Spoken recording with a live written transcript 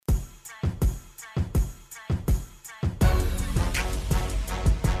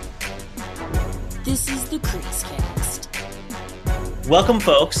This is the Creasecast. Welcome,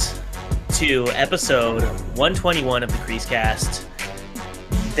 folks, to episode 121 of the Creasecast.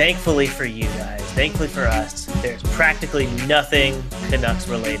 Thankfully for you guys, thankfully for us, there's practically nothing Canucks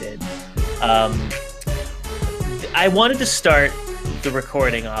related. I wanted to start the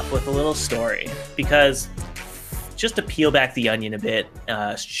recording off with a little story because just to peel back the onion a bit,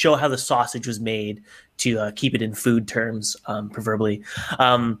 show how the sausage was made to keep it in food terms, preferably.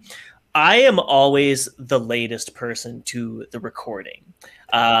 I am always the latest person to the recording.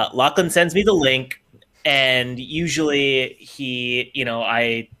 Lachlan sends me the link, and usually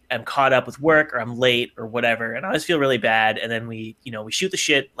I am caught up with work or I'm late or whatever, and I always feel really bad. And then we shoot the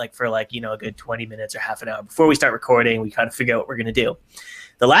shit for a good 20 minutes or half an hour before we start recording. We kind of figure out what we're gonna do.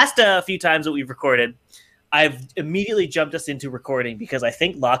 The last few times that we've recorded, I've immediately jumped us into recording because I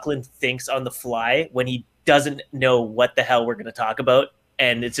think Lachlan thinks on the fly when he doesn't know what the hell we're going to talk about.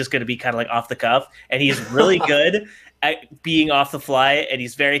 And it's just going to be kind of like off the cuff. And he's really good at being off the fly. And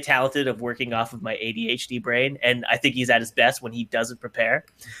he's very talented of working off of my ADHD brain. And I think he's at his best when he doesn't prepare.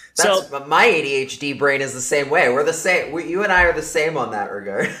 My ADHD brain is the same way. We're the same. You and I are the same on that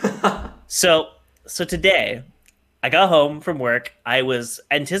regard. So today I got home from work. I was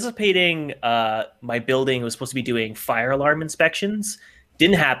anticipating my building was supposed to be doing fire alarm inspections.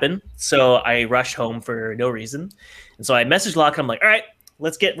 Didn't happen. So I rushed home for no reason. And so I messaged Lachlan. I'm like, all right,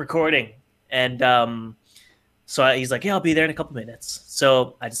 let's get recording. And he's like, yeah, I'll be there in a couple minutes.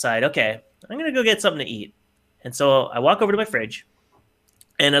 So I decide, okay, I'm going to go get something to eat. And so I walk over to my fridge.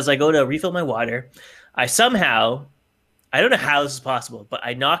 And as I go to refill my water, I don't know how this is possible, but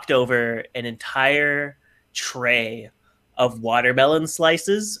I knocked over an entire tray of watermelon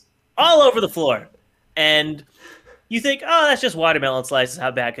slices all over the floor. And you think, oh, that's just watermelon slices.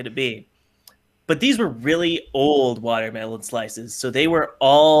 How bad could it be? But these were really old watermelon slices. So they were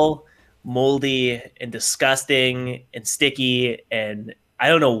all moldy and disgusting and sticky. And I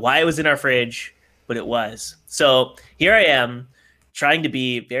don't know why it was in our fridge, but it was. So here I am trying to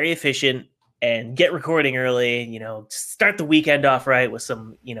be very efficient and get recording early, start the weekend off right with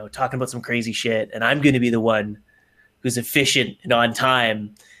some, talking about some crazy shit. And I'm going to be the one who's efficient and on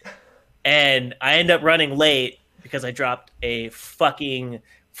time. And I end up running late because I dropped a fucking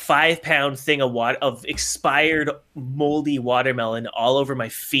 5-pound thing of expired moldy watermelon all over my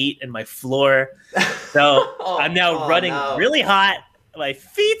feet and my floor. So I'm now running really hot. My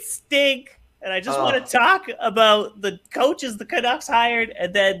feet stink. And I just want to talk about the coaches the Canucks hired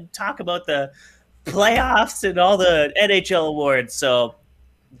and then talk about the playoffs and all the NHL awards. So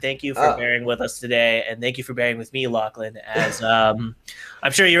thank you for bearing with us today. And thank you for bearing with me, Lachlan, as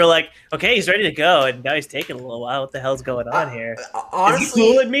I'm sure you were like, okay, he's ready to go. And now he's taking a little while. What the hell's going on here? Honestly, is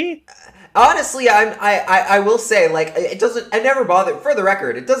he fooling me? Honestly, I will say, it doesn't, I never bother, for the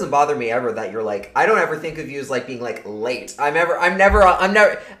record, it doesn't bother me ever that you're I don't ever think of you as being late.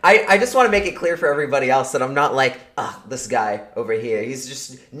 I just want to make it clear for everybody else that I'm not this guy over here. He's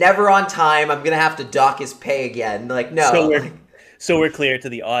just never on time. I'm going to have to dock his pay again. No. So we're clear to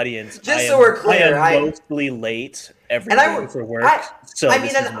the audience. Just so we're clear. I am mostly late every day for work. This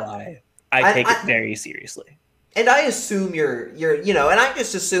is why I take it very seriously. And I assume you're, and I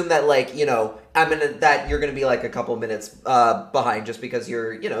just assume that, that you're going to be a couple minutes behind just because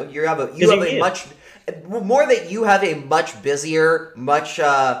you have a much busier, much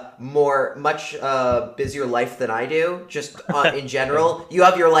busier life than I do. Just in general, you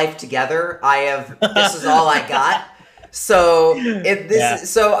have your life together. This is all I got. So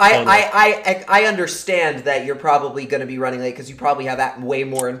I understand that you're probably going to be running late because you probably have way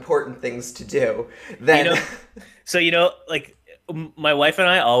more important things to do than. My wife and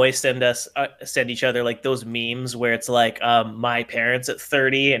I always send each other those memes where it's my parents at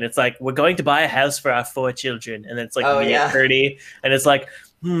 30 and it's we're going to buy a house for our 4 children, and it's at 30 and it's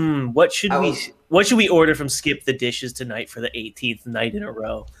what should we order from Skip the Dishes tonight for the 18th night in a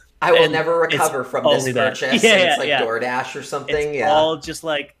row? I will never recover from this purchase. Yeah, it's DoorDash or something. It's all just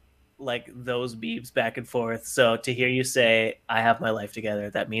like those beeps back and forth. So to hear you say I have my life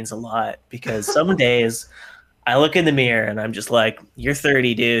together, that means a lot, because some days I look in the mirror and I'm just you're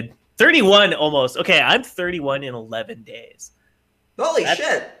 30, dude. 31 almost. Okay, I'm 31 in 11 days. Holy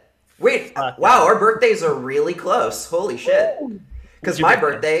shit. Wait, wow, our birthdays are really close. Holy shit. Because my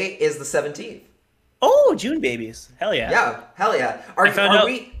birthday is the 17th. Oh, June babies. Hell yeah. Yeah, hell yeah. Are we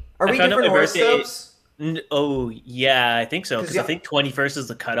different horoscopes? Oh, yeah, I think so. Because I think 21st is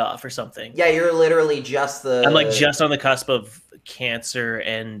the cutoff or something. Yeah, you're literally just the... I'm just on the cusp of Cancer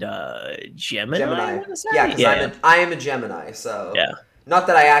and Gemini. Yeah, because I am a Gemini, so... Yeah. Not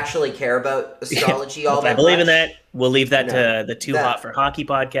that I actually care about astrology all If I that believe much. in that, we'll leave that No. to the Too That Hot for Hockey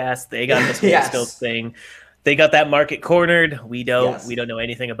podcast. They got this horoscope yes. thing. They got that market cornered. We don't. Yes. We don't know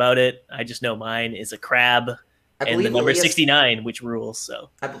anything about it. I just know mine is a crab, I and the believe number Elias 69, which rules. So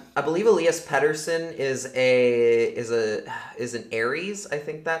I believe Elias Pettersson is an Aries. I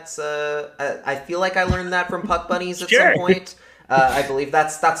think that's I feel like I learned that from Puck Bunnies at Sure. some point. I believe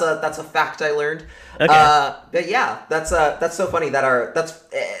that's a fact I learned. Okay. But yeah, that's so funny that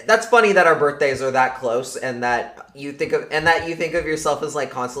that's funny that our birthdays are that close, and that you think of yourself as like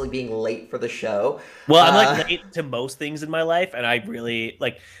constantly being late for the show. well, I'm like late to most things in my life, and I really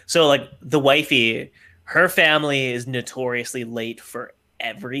like the wifey. Her family is notoriously late for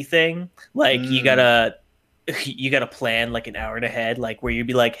everything. Like you gotta plan like an hour ahead, like where you'd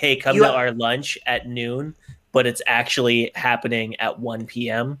be like, hey, come You- to our lunch at noon, but it's actually happening at 1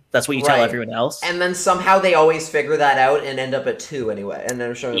 p.m. That's what you tell Right. everyone else. And then somehow they always figure that out and end up at 2 anyway, and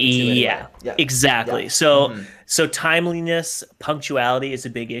then showing up at 2 anyway. Yeah, exactly. Yeah. So timeliness, punctuality is a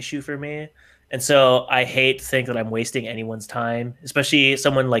big issue for me. And so I hate to think that I'm wasting anyone's time, especially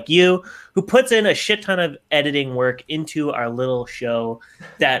someone like you who puts in a shit ton of editing work into our little show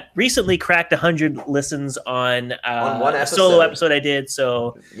that recently cracked 100 listens on one a solo episode. episode I did.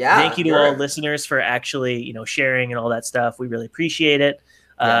 So Yeah, thank you to you're- all listeners for actually, sharing and all that stuff. We really appreciate it.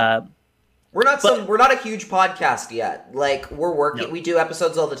 Yeah. We're not But- we're not a huge podcast yet. Like we're working, No. we do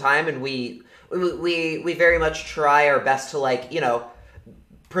episodes all the time, and we very much try our best to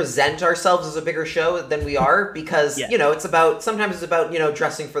present ourselves as a bigger show than we are, because Yeah. sometimes it's about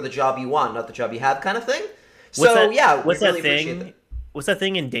dressing for the job you want, not the job you have, kind of thing. What's So that- yeah, what's we that really appreciate thing? What's that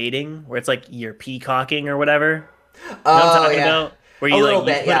thing in dating where it's like you're peacocking or whatever? that. You know what I'm Oh talking yeah. about? Where A you little you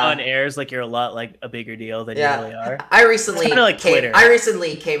bit, put yeah. on airs like you're a lot like a bigger deal than you really are. I recently Kinda like Twitter. I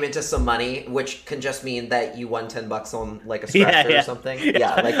recently came into some money, which can just mean that you won $10 on like a stretcher or something.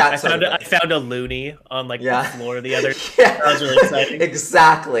 Yeah, like that. I found a loony on like Yeah. the floor the other. Yeah, That was really exciting.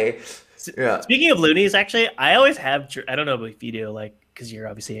 Exactly. Yeah. Speaking of loonies, actually, I always have. I don't know if you do, like, because you're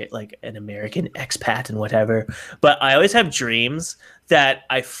obviously like an American expat and whatever. But I always have dreams that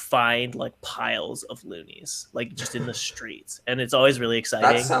I find like piles of loonies, like just in the streets, and it's always really exciting.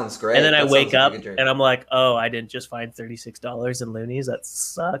 That sounds great. And then I That wake sounds like a up good dream. and I'm like, oh, I didn't just find $36 in loonies. That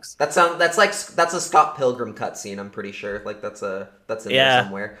sucks. that's a Scott Pilgrim cutscene. I'm pretty sure. Like that's in there Yeah.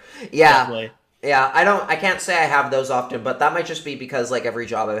 somewhere. Yeah. Definitely. Yeah, I can't say I have those often, but that might just be because like every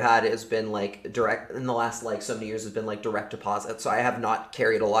job I've had has been like direct in the last like so many years has been like direct deposit. So I have not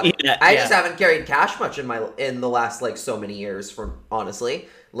carried a lot of, I just haven't carried cash much in the last like so many years, for honestly.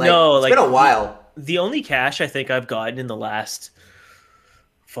 Like No, it's like, been a while. The only cash I think I've gotten in the last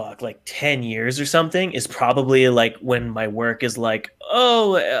like 10 years or something is probably like when my work is like,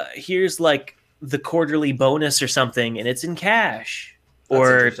 oh, here's like the quarterly bonus or something, and it's in cash. That's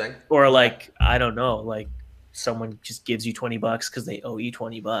interesting. Or like, I don't know, like someone just gives you $20 because they owe you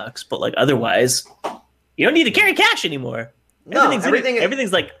 $20, but like otherwise you don't need to carry cash anymore. No,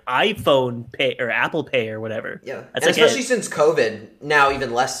 everything's like iPhone Pay or Apple Pay or whatever. Yeah, That's and like especially since COVID, now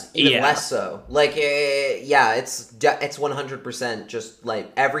even less so. Like, yeah, it's 100% just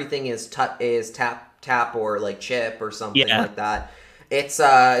like everything is tap or like chip or something like that.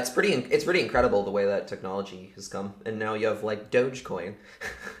 It's pretty incredible the way that technology has come, and now you have like Dogecoin.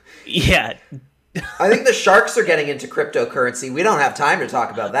 Yeah. I think the sharks are getting into cryptocurrency. We don't have time to talk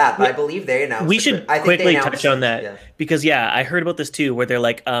about that, but I believe they announced. We should quickly touch on that because I heard about this too, where they're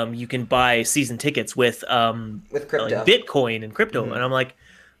like, you can buy season tickets with crypto, like Bitcoin and crypto, and I'm like,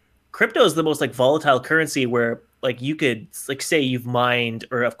 crypto is the most like volatile currency where like you could like say you've mined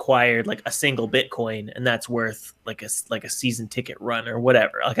or acquired like a single Bitcoin and that's worth like a season ticket run or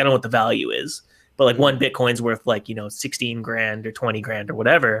whatever. Like I don't know what the value is, but like one Bitcoin's worth like 16 grand or 20 grand or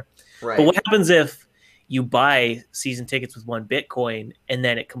whatever. Right. But what happens if you buy season tickets with one Bitcoin and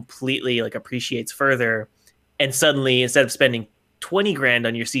then it completely like appreciates further, and suddenly instead of spending 20 grand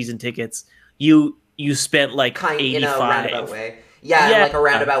on your season tickets, you spent like 85 in a roundabout way. Yeah, in like a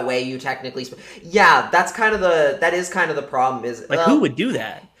roundabout way, you technically. That's kind of that is kind of the problem. Is like who would do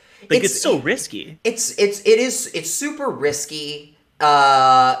that? Like it's so risky. It's super risky.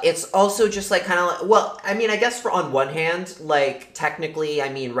 It's also just like kind of like, well, I mean, I guess on one hand, like technically, I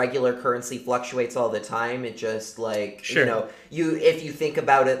mean, regular currency fluctuates all the time. It just like if you think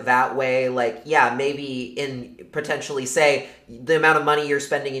about it that way, like maybe in potentially say the amount of money you're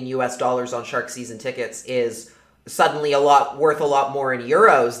spending in US dollars on Shark season tickets is suddenly worth a lot more in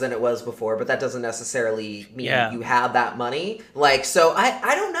euros than it was before, but that doesn't necessarily mean you have that money. Like, so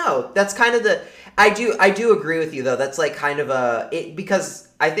I don't know. That's kind of I do agree with you though. That's like kind of because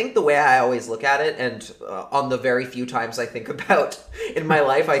I think the way I always look at it, and on the very few times I think about in my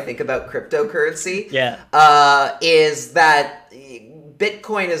life, I think about cryptocurrency. Yeah. Is that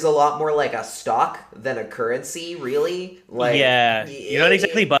Bitcoin is a lot more like a stock than a currency, really. Like, yeah, you're not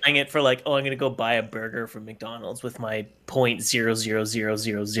exactly buying it for like, oh, I'm gonna go buy a burger from McDonald's with my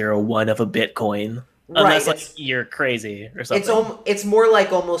 0.0000001 of a Bitcoin. Unless right. like you're crazy or something. It's more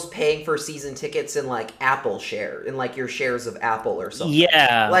like almost paying for season tickets in like Apple share, in like your shares of Apple or something.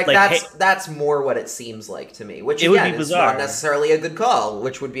 Yeah, like that's more what it seems like to me. Which again is not necessarily a good call,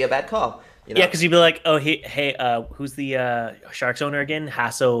 which would be a bad call. You know? Yeah, because you'd be like, oh, hey, who's the Sharks owner again?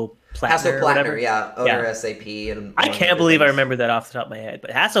 Hasso Plattner, yeah, owner SAP. And I can't believe I remember that off the top of my head.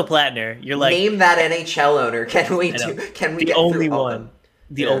 But Hasso Plattner, you're like, name that NHL owner. Can we the only one?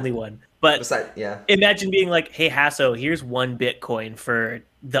 The only one. But imagine being like, hey, Hasso, here's 1 Bitcoin for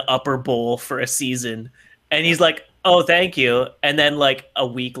the upper bowl for a season. And he's like, oh, thank you. And then like a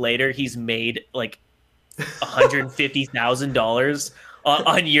week later, he's made like $150,000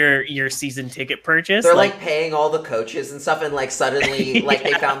 on your season ticket purchase. They're like paying all the coaches and stuff, and like suddenly like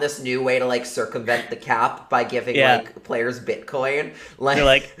they found this new way to like circumvent the cap by giving like players Bitcoin. Like they're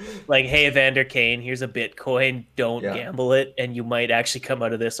like, hey, Evander Kane, here's a Bitcoin. Don't gamble it, and you might actually come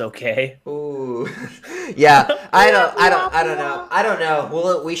out of this okay. Ooh, yeah. I don't know.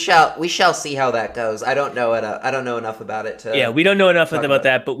 Well, we shall see how that goes. I don't know enough about it to. Yeah, we don't know enough about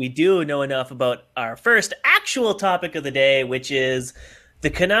that, but we do know enough about our first actual topic of the day, which is the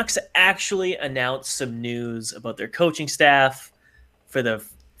Canucks actually announced some news about their coaching staff for the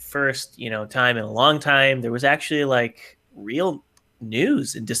first, time in a long time. There was actually like real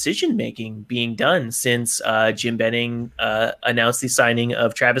news and decision making being done since Jim Benning announced the signing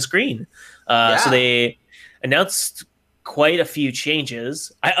of Travis Green. So they announced quite a few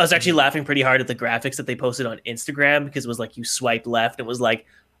changes. I was actually laughing pretty hard at the graphics that they posted on Instagram, because it was like you swipe left, and it was like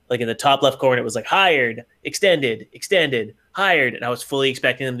in the top left corner, it was like hired, extended, hired. And I was fully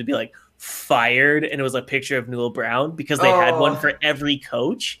expecting them to be like fired. And it was a picture of Newell Brown, because they had one for every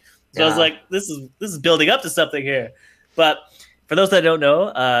coach. So I was like, this is building up to something here. But for those that don't know,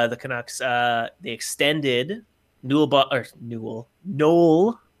 the Canucks, they extended Nolan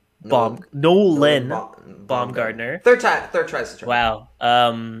Baumgartner. Third tries to try. Wow.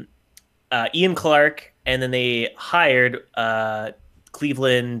 Ian Clark, and then they hired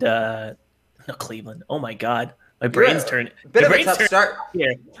Cleveland. Not Cleveland. Oh my God, my brain's turning. Bit of a tough start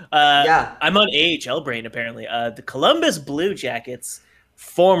here. I'm on AHL brain apparently. The Columbus Blue Jackets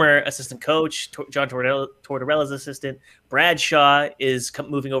former assistant coach John Tortorella's assistant Bradshaw is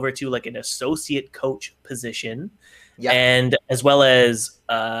moving over to like an associate coach position, and as well as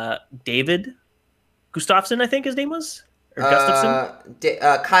David Gustafsson, I think his name was. Or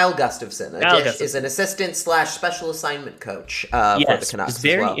Gustafson? Kyle Gustafson is an assistant / special assignment coach for the Canucks. It's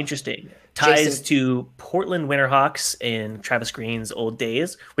very interesting. Ties to Portland Winterhawks in Travis Green's old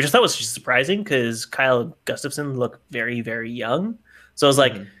days, which I thought was just surprising because Kyle Gustafson looked very, very young. So I was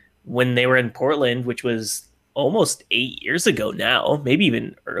like, when they were in Portland, which was almost 8 years ago now, maybe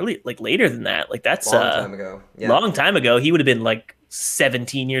even later than that. Like that's long time ago. Yeah. Long time ago. He would have been like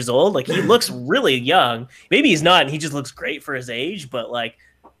 17 years old. Like he looks really young. Maybe he's not, and he just looks great for his age, but like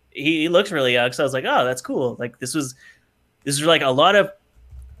he looks really young. So I was like, oh, that's cool. Like this was like a lot of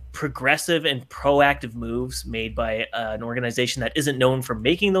progressive and proactive moves made by an organization that isn't known for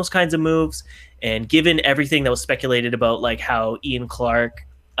making those kinds of moves. And given everything that was speculated about like how Ian Clark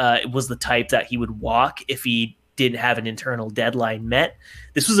was the type that he would walk if he didn't have an internal deadline met,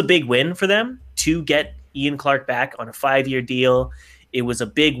 this was a big win for them to get Ian Clark back on a 5-year deal. It was a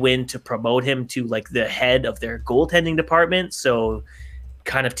big win to promote him to like the head of their goaltending department. So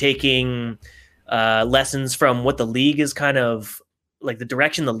kind of taking lessons from what the league is kind of like the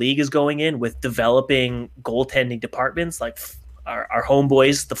direction the league is going in with developing goaltending departments. Like our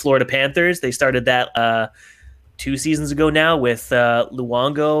homeboys, the Florida Panthers, they started that 2 seasons ago now with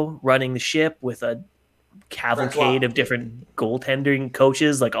Luongo running the ship with a cavalcade of different goaltending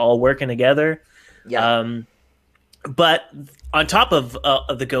coaches, like all working together. Yeah. But on top of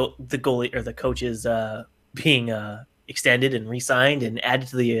the goalie or the coaches being extended and re-signed and added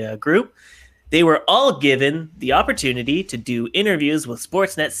to the group, they were all given the opportunity to do interviews with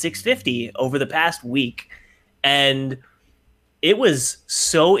Sportsnet 650 over the past week. And it was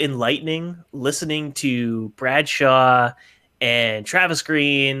so enlightening listening to Bradshaw and Travis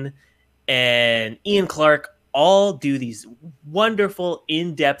Green and Ian Clark all do these wonderful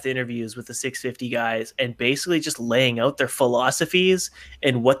in-depth interviews with the 650 guys and basically just laying out their philosophies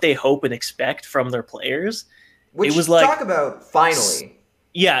and what they hope and expect from their players. Which, it was like, talk about finally.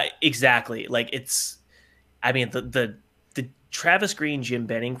 Yeah, exactly. Like the Travis Green, Jim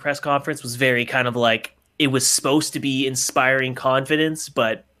Benning press conference was very kind of like, it was supposed to be inspiring confidence,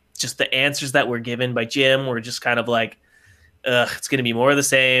 but just the answers that were given by Jim were just kind of like, ugh, it's going to be more of the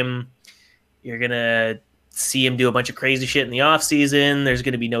same. You're going to see him do a bunch of crazy shit in the offseason. There's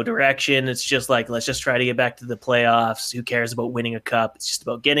going to be no direction. It's just like, let's just try to get back to the playoffs. Who cares about winning a cup? It's just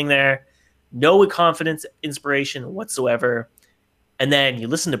about getting there. No confidence, inspiration whatsoever. And then you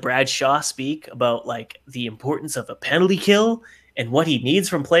listen to Brad Shaw speak about like the importance of a penalty kill and what he needs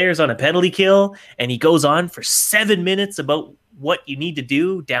from players on a penalty kill. And he goes on for 7 minutes about what you need to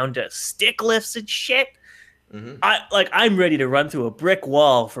do down to stick lifts and shit. Mm-hmm. I'm ready to run through a brick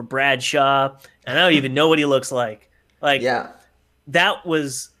wall for Brad Shaw, and I don't even know what he looks like. Like, yeah, that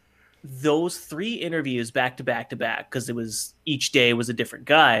was those 3 interviews back to back to back, because it was each day was a different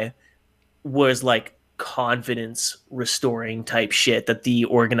guy, was like confidence restoring type shit that the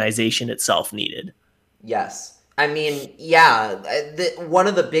organization itself needed. Yes. I mean, yeah, one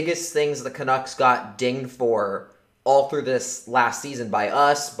of the biggest things the Canucks got dinged for all through this last season by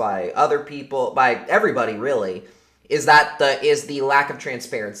us, by other people, by everybody really, is the lack of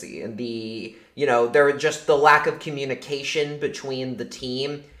transparency and there was just the lack of communication between the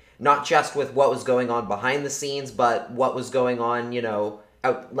team, not just with what was going on behind the scenes, but what was going on,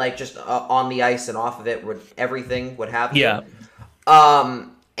 out, like just on the ice and off of it, with everything, what have you. Yeah.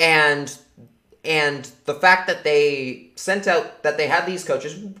 And the fact that they sent out that they had these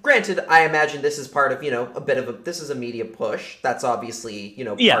coaches, granted, I imagine this is part of, this is a media push. That's obviously,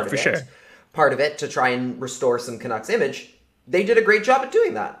 part of it. Sure. Part of it to try and restore some Canucks image. They did a great job at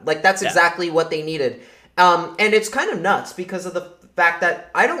doing that. Like, that's exactly what they needed. And it's kind of nuts because of the fact that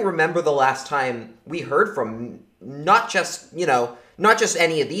I don't remember the last time we heard from not just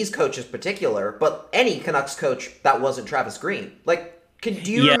any of these coaches in particular, but any Canucks coach that wasn't Travis Green. Like, do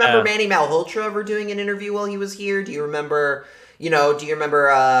you remember Manny Malhotra ever doing an interview while he was here? Do you remember, Dan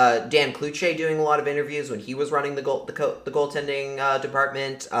Cloutier doing a lot of interviews when he was running the goaltending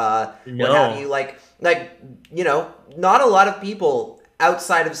department? No. What have you? Not a lot of people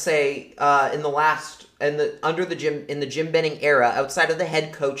outside of, say, in the Jim Benning era, outside of the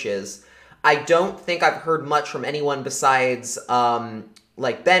head coaches, I don't think I've heard much from anyone besides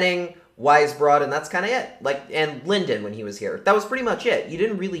Benning, Weisbrod, and that's kind of it. And Linden when he was here. That was pretty much it. You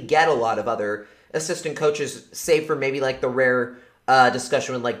didn't really get a lot of other assistant coaches, save for maybe the rare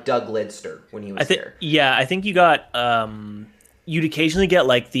discussion with Doug Lidster when he was here. Yeah, I think you got you'd occasionally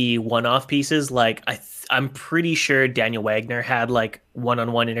get the one-off pieces. I'm pretty sure Daniel Wagner had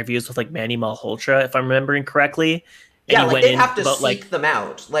one-on-one interviews with Manny Malhotra, if I'm remembering correctly. And they'd have to seek them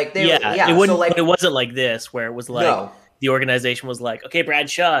out. It wasn't like this where it was no. The organization was like, okay, Brad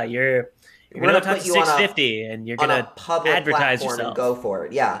Shaw, you're going to talk to 650 and you're going to advertise yourself and go for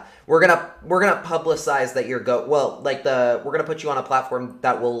it. Yeah. We're going to publicize that we're going to put you on a platform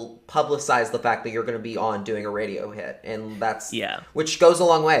that will publicize the fact that you're going to be on doing a radio hit. And that's, which goes a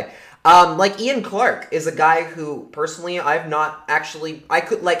long way. Ian Clark is a guy who personally I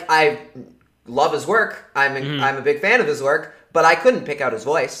love his work. I'm a big fan of his work. But I couldn't pick out his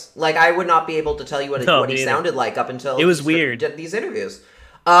voice. I would not be able to tell you what he sounded like up until it was weird. Did these interviews.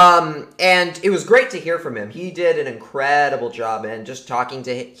 And it was great to hear from him. He did an incredible job, man. Just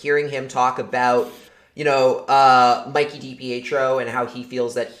hearing him talk about, Mikey DiPietro and how he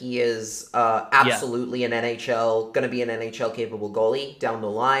feels that he is absolutely going to be an NHL capable goalie down the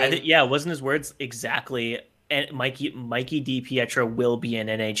line. Wasn't his words exactly? And Mikey DiPietro will be an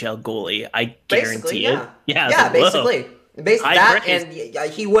NHL goalie. I guarantee it. Yeah, basically. Basically that,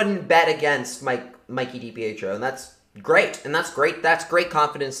 and he wouldn't bet against Mikey DiPietro, and that's great. And that's great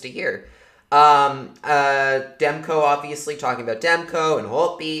confidence to hear. Demko, obviously, talking about Demko and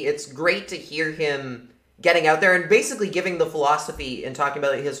Holtby. It's great to hear him getting out there and basically giving the philosophy and talking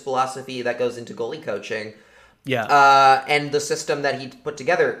about his philosophy that goes into goalie coaching. Yeah. And the system that he put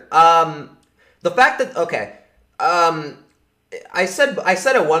together. The fact that, I said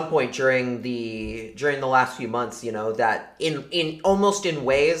at one point during the last few months, that in almost in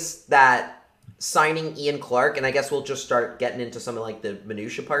ways that signing Ian Clark, and I guess we'll just start getting into some of the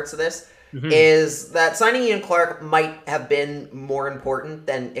minutia parts of this, is that signing Ian Clark might have been more important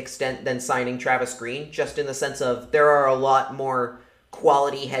than signing Travis Green, just in the sense of there are a lot more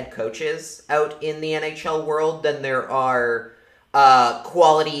quality head coaches out in the NHL world than there are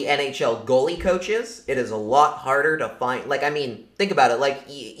quality NHL goalie coaches. It is a lot harder to find. Think about it.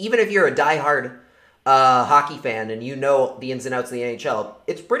 Even if you're a diehard hockey fan and you know the ins and outs of the NHL,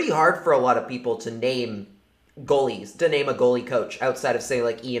 it's pretty hard for a lot of people to name a goalie coach outside of, say,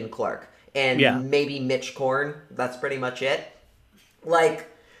 Ian Clark and maybe Mitch Korn. That's pretty much it.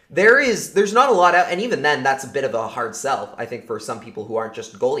 there's not a lot out, and even then, that's a bit of a hard sell, I think, for some people who aren't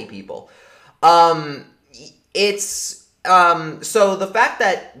just goalie people. It's so the fact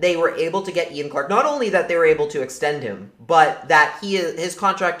that they were able to get Ian Clark, not only that they were able to extend him, but that his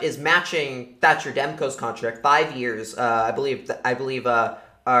contract is matching Thatcher Demko's contract, 5 years. I believe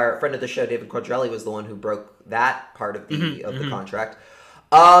our friend of the show, David Quadrelli, was the one who broke that part of the the contract.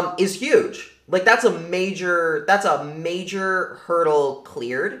 Is huge. Like that's a major hurdle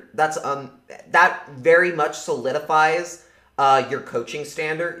cleared. That very much solidifies your coaching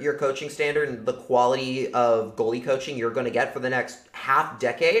standard and the quality of goalie coaching you're going to get for the next half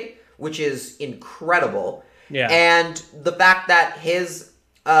decade, which is incredible. Yeah. And the fact that his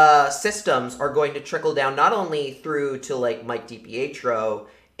systems are going to trickle down not only through to like Mike DiPietro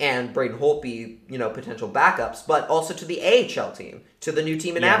and Braden Holtby, potential backups, but also to the AHL team, to the new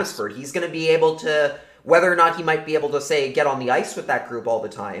team in Abbotsford. He's going to be able to, whether or not he might be able to say get on the ice with that group all the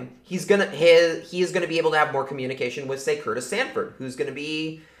time, he is going to be able to have more communication with, say, Curtis Sanford, who's going to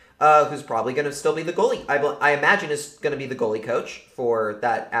be who's probably going to still be the goalie. I imagine is going to be the goalie coach for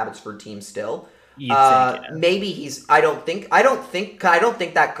that Abbotsford team still. Maybe he's. I think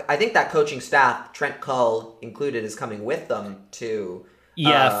that coaching staff, Trent Cull included, is coming with them to.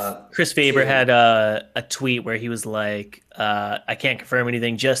 Yeah, Chris Faber had a tweet where he was like, I can't confirm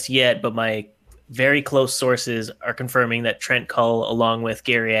anything just yet, but my very close sources are confirming that Trent Cull, along with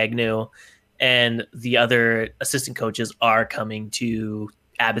Gary Agnew and the other assistant coaches, are coming to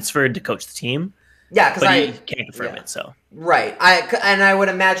Abbotsford to coach the team. Yeah, because I can't confirm it. So right, I would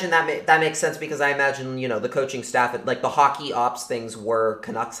imagine that makes sense, because I imagine the coaching staff, like the hockey ops things, were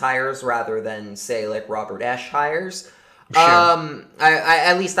Canucks hires rather than, say, like Robert Esch hires. Sure. I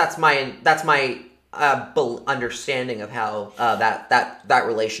at least that's my understanding of how that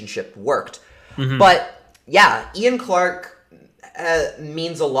relationship worked. Mm-hmm. But yeah, Ian Clark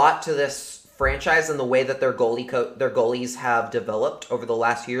means a lot to this franchise and the way that their goalies have developed over the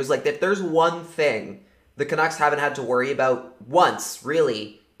last years. Like, if there's one thing the Canucks haven't had to worry about once,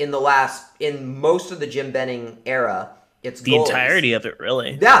 really, in most of the Jim Benning era, it's the goalies. Entirety of it,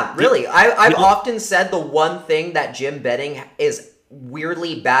 really. Yeah, really. I've often said the one thing that Jim Benning is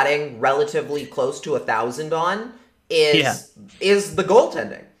weirdly batting relatively close to 1,000 on is the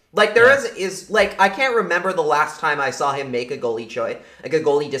goaltending. Like, I can't remember the last time I saw him make a goalie choice, like a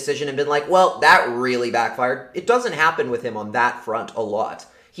goalie decision, and been like, well, that really backfired. It doesn't happen with him on that front a lot.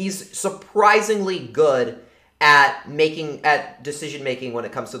 He's surprisingly good at decision making when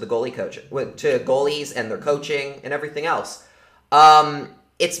it comes to the goalie coach, to goalies and their coaching and everything else.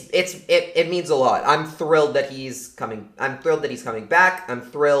 It means a lot. I'm thrilled that he's coming. I'm thrilled that he's coming back. I'm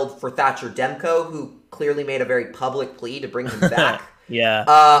thrilled for Thatcher Demko, who clearly made a very public plea to bring him back. Yeah.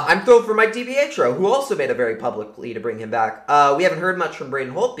 I'm thrilled for Mike DiPietro, who also made a very public plea to bring him back. We haven't heard much from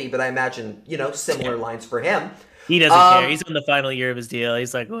Braden Holtby, but I imagine similar lines for him. He doesn't care. He's in the final year of his deal.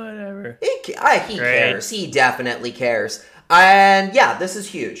 He's like, whatever. He cares. He definitely cares. And yeah, this is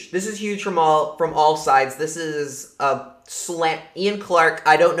huge. This is huge from all sides. This is a slam. Ian Clark,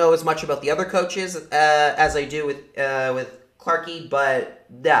 I don't know as much about the other coaches as I do with Clarkie, but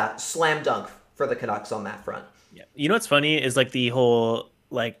yeah, slam dunk for the Canucks on that front. Yeah. You know what's funny is like the whole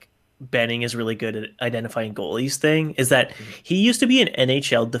Benning is really good at identifying goalies thing is that he used to be an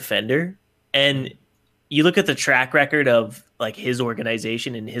NHL defender, and you look at the track record of like his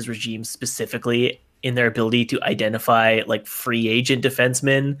organization and his regime specifically in their ability to identify like free agent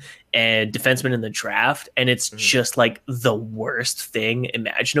defensemen and defensemen in the draft, and it's just like the worst thing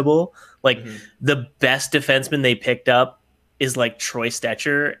imaginable. Like the best defenseman they picked up is like Troy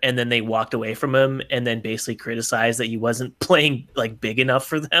Stetcher, and then they walked away from him and then basically criticized that he wasn't playing like big enough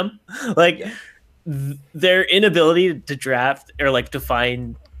for them. Their inability to draft or like to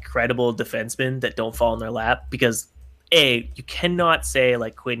find credible defensemen that don't fall in their lap, because you cannot say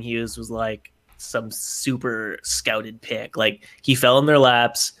like Quinn Hughes was like some super scouted pick. Like, he fell in their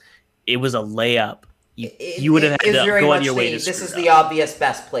laps. It was a layup. You would have had to go on your way to this is the obvious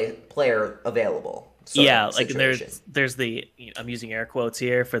best player available. There's the I'm using air quotes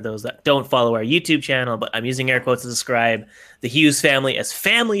here for those that don't follow our YouTube channel, but I'm using air quotes to describe the Hughes family as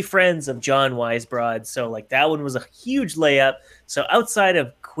family friends of John Weisbrod. So like that one was a huge layup. So outside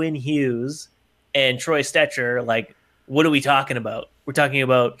of Quinn Hughes and Troy Stetcher, like, what are we talking about? We're talking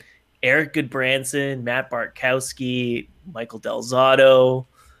about Eric Goodbranson, Matt Bartkowski, Michael Del Zotto,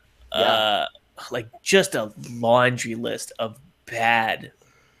 like just a laundry list of bad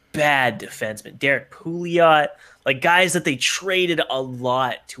defensemen. Derek Pouliot, like guys that they traded a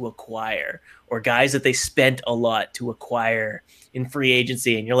lot to acquire, or guys that they spent a lot to acquire in free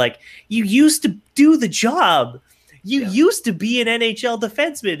agency. And you're like, you used to do the job. You used to be an NHL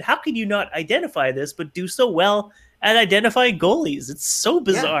defenseman. How can you not identify this, but do so well at identifying goalies? It's so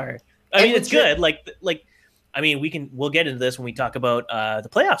bizarre. I mean, it's good. We'll get into this when we talk about the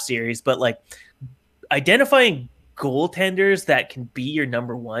playoff series, but like identifying goaltenders that can be your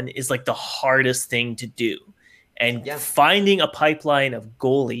number one is like the hardest thing to do. And finding a pipeline of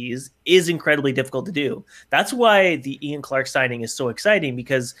goalies is incredibly difficult to do. That's why the Ian Clark signing is so exciting,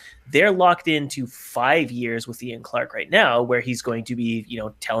 because they're locked into 5 years with Ian Clark right now, where he's going to be,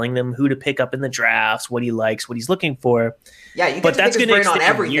 telling them who to pick up in the drafts, what he likes, what he's looking for. Yeah, you get to pick his brain on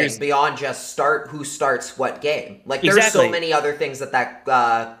everything beyond just who starts what game. Like, there's so many other things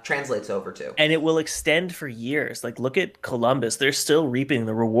that translates over to. And it will extend for years. Like, look at Columbus. They're still reaping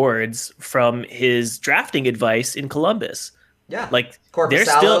the rewards from his drafting advice in Columbus. Yeah. Like,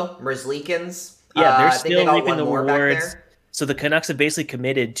 Korpisalo, Merzlikins. Yeah, they're still reaping the rewards. So the Canucks have basically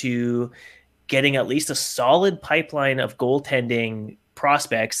committed to getting at least a solid pipeline of goaltending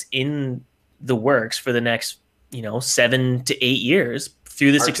prospects in the works for the next 7 to 8 years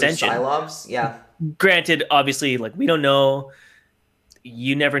through this extension. Silovs, yeah. Granted, obviously, like, we don't know.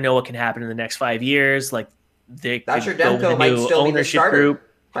 You never know what can happen in the next 5 years. Like, Demko might still be the starter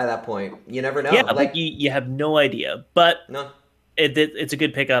by that point. You never know. Yeah, like you have no idea. But it's a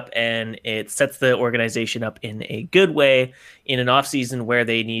good pickup, and it sets the organization up in a good way in an offseason where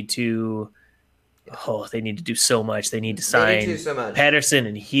they need to do so much. They need to sign Pettersson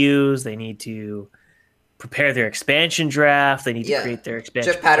and Hughes. They need to prepare their expansion draft. They need to create their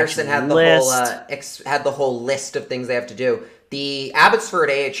expansion. Jeff Patterson had the whole list of things they have to do. The Abbotsford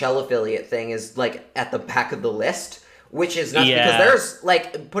AHL affiliate thing is like at the back of the list, which is nuts because there's,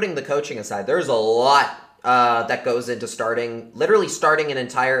 like, putting the coaching aside, there's a lot that goes into starting an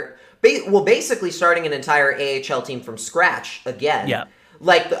entire AHL team from scratch again. Yeah.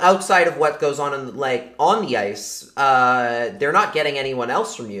 Like, outside of what goes on on the ice, they're not getting anyone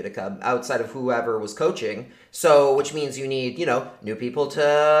else from Utica outside of whoever was coaching. So, which means you need, new people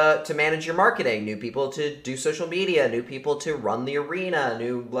to manage your marketing, new people to do social media, new people to run the arena,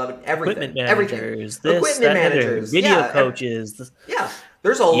 everything, equipment managers, video coaches.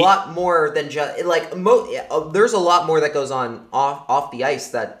 There's a lot more than just there's a lot more that goes on off the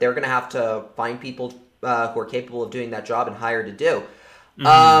ice that they're gonna have to find people who are capable of doing that job and hire to do.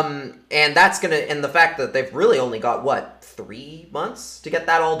 Mm-hmm. And the fact that they've really only got 3 months to get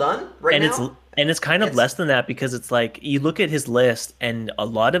that all done now. It's kind of less than that, because it's like you look at his list and a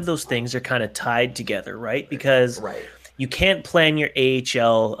lot of those things are kind of tied together, right? Because you can't plan your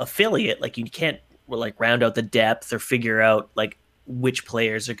AHL affiliate, like you can't round out the depth or figure out like which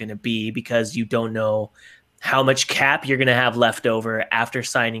players are going to be, because you don't know how much cap you're going to have left over after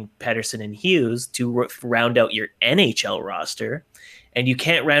signing Pettersson and Hughes to round out your NHL roster. And you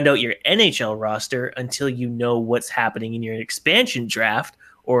can't round out your NHL roster until you know what's happening in your expansion draft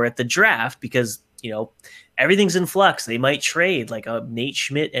or at the draft, because, everything's in flux. They might trade like a Nate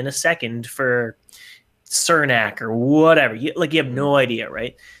Schmidt and a second for Cernak or whatever. You have no idea,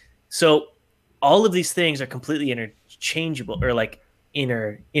 right? So all of these things are completely interchangeable or like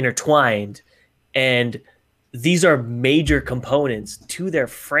intertwined. And these are major components to their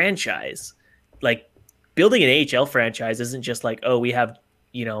franchise. Like, building an AHL franchise isn't just like, oh, we have,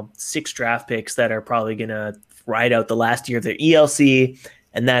 6 draft picks that are probably going to ride out the last year of their ELC,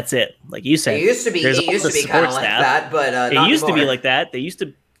 and that's it. Like you said, it used to be kind of like that, but it used to be like that. They used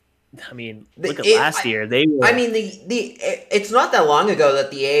to. I mean, look at last year. They were. I mean, it's not that long ago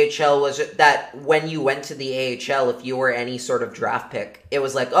that the AHL was that when you went to the AHL, if you were any sort of draft pick, it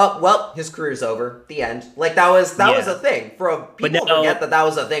was like, oh well, his career's over, the end. Like that was a thing people forget that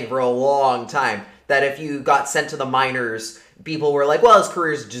was a thing for a long time. That if you got sent to the minors, people were like, well, his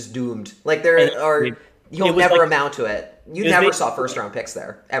career's just doomed. Like you'll never amount to it. You never saw first round picks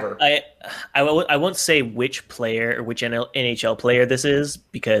there ever. I won't say which player or which NHL player this is,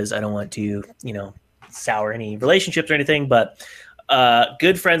 because I don't want to sour any relationships or anything. But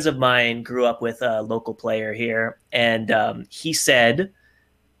good friends of mine grew up with a local player here, and he said,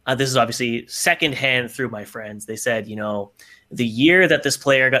 this is obviously secondhand through my friends. They said, the year that this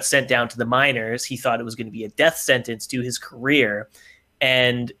player got sent down to the minors, he thought it was going to be a death sentence to his career.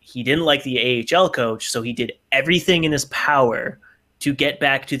 And he didn't like the AHL coach, so he did everything in his power to get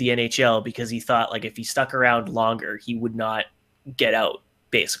back to the NHL, because he thought like if he stuck around longer, he would not get out,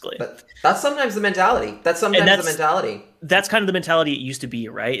 basically. But that's sometimes the mentality. That's the mentality. That's kind of the mentality it used to be,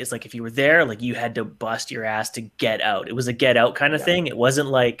 right? It's like if you were there, like you had to bust your ass to get out. It was a get out kind of thing. It wasn't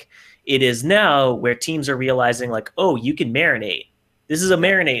like it is now, where teams are realizing like, oh, you can marinate. This is a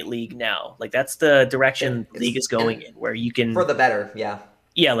marinate league now. Like that's the direction the league is going in, where you can for the better. Yeah.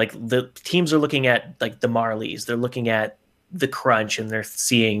 yeah, like the teams are looking at like the Marlies, they're looking at the Crunch, and they're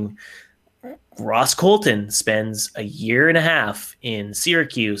seeing Ross Colton spends a year and a half in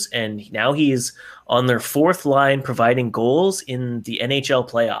Syracuse, and now he's on their fourth line providing goals in the NHL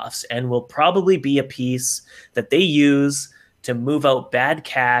playoffs, and will probably be a piece that they use to move out bad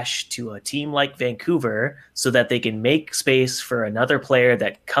cash to a team like Vancouver so that they can make space for another player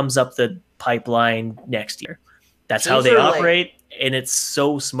that comes up the pipeline next year. That's how they operate, and it's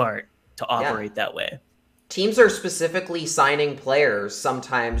so smart to operate that way. Teams are specifically signing players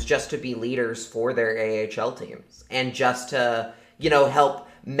sometimes just to be leaders for their AHL teams and just to, help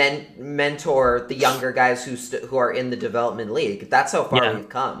mentor the younger guys who are in the development league. That's how far we've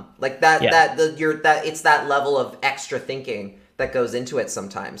come. Like it's that level of extra thinking that goes into it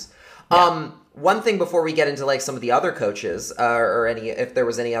sometimes. Yeah. One thing before we get into like some of the other coaches or if there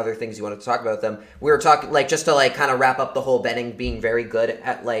was any other things you wanted to talk about them, we were talking like just to like kind of wrap up the whole Benning being very good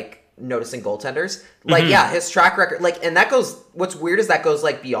at like noticing goaltenders. Like, his track record, like, and that goes, what's weird is that goes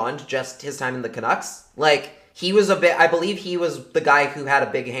like beyond just his time in the Canucks. Like, he was I believe he was the guy who had a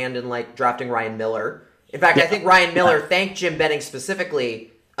big hand in like drafting Ryan Miller. In fact, I think Ryan Miller thanked Jim Benning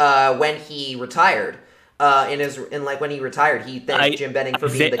specifically when he retired. When he retired, he thanked Jim Benning for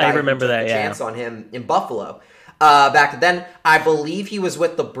being the guy who took the chance on him in Buffalo. Back then, I believe he was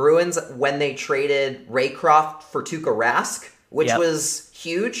with the Bruins when they traded Raycroft for Tuukka Rask, which was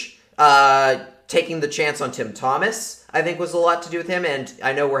huge. Taking the chance on Tim Thomas, I think, was a lot to do with him. And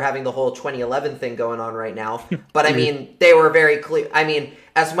I know we're having the whole 2011 thing going on right now. But, I mean, they were very clear. I mean,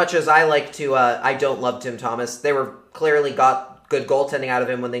 as much as I like to, I don't love Tim Thomas, they were clearly got good goaltending out of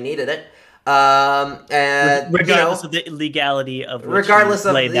him when they needed it. And regardless of the legality of regardless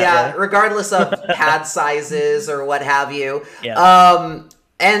of pad sizes or what have you. In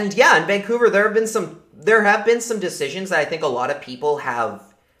Vancouver there have been some decisions that I think a lot of people have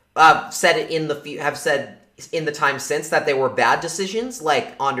said in the time since that they were bad decisions,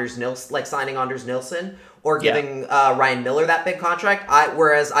 like signing Anders Nilsson or giving Ryan Miller that big contract.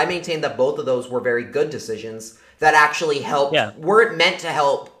 Whereas I maintain that both of those were very good decisions that actually helped.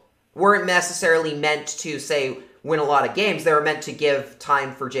 Weren't necessarily meant to say win a lot of games. They were meant to give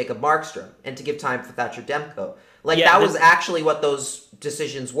time for Jacob Markstrom and to give time for Thatcher Demko. That was actually what those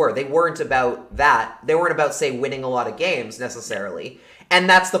decisions were. They weren't about that. They weren't about, say, winning a lot of games necessarily. And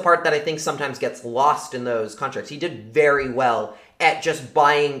that's the part that I think sometimes gets lost in those contracts. He did very well at just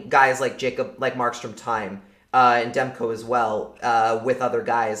buying guys like Markstrom time and Demko as well with other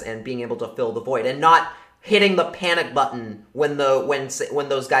guys and being able to fill the void and not hitting the panic button when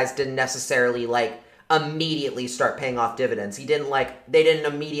those guys didn't necessarily like immediately start paying off dividends. They didn't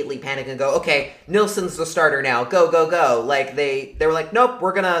immediately panic and go, okay, Nilsson's the starter now, go. Like they were like, nope,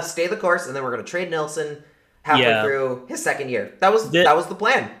 we're gonna stay the course and then we're gonna trade Nilsson halfway through his second year. That was the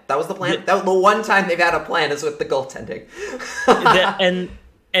plan. That was the plan. The one time they've had a plan is with the goaltending.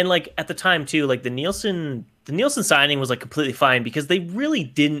 and like at the time too, like the Nilsson signing was like completely fine because they really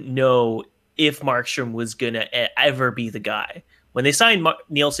didn't know if Markstrom was going to ever be the guy. When they signed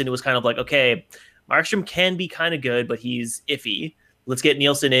Nilsson, it was kind of like, okay, Markstrom can be kind of good, but he's iffy. Let's get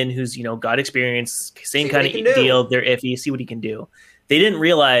Nilsson in, who's, got experience, same kind of deal. They're iffy, see what he can do. They didn't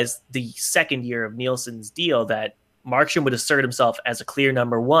realize the second year of Nilsson's deal that Markstrom would assert himself as a clear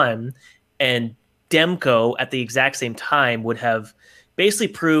number one, and Demko at the exact same time would have basically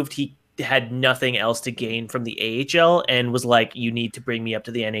proved he had nothing else to gain from the AHL and was like, you need to bring me up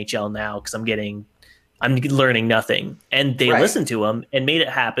to the NHL now because I'm learning nothing. And they listened to him and made it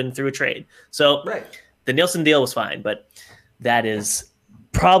happen through a trade. So the Nilsson deal was fine, but that is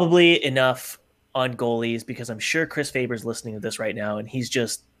probably enough on goalies because I'm sure Chris Faber's listening to this right now and he's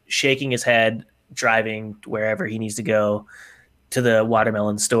just shaking his head, driving wherever he needs to go, to the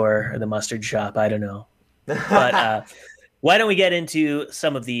watermelon store or the mustard shop. I don't know. But why don't we get into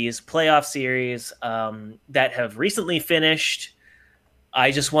some of these playoff series that have recently finished?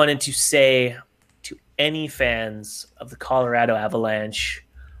 I just wanted to say to any fans of the Colorado Avalanche,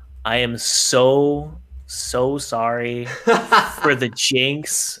 I am so sorry for the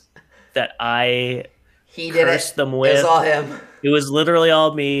jinx that I cursed them with. It was all him. It was literally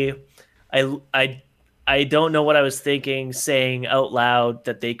all me. I don't know what I was thinking, saying out loud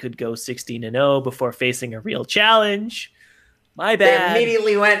that they could go 16-0 before facing a real challenge. My bad. They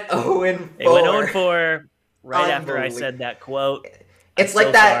immediately went 0-4. They went 0-4 right after I said that quote. It's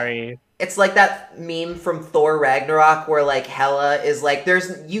like that. Sorry. it's like that meme from Thor Ragnarok where like Hela is like, there's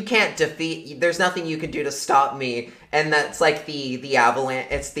nothing you can do to stop me, and that's like the avalanche.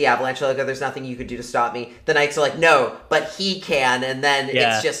 It's the avalanche logo. There's nothing you can do to stop me. The knights are like, no, but he can, and then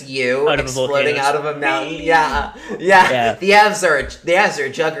it's just you exploding out of a mountain. Yeah. The Avs are a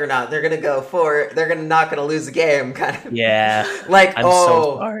juggernaut. They're not gonna lose a game. Kind of. Yeah. Like, I'm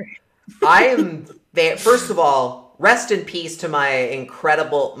so sorry. I am. First of all, rest in peace to my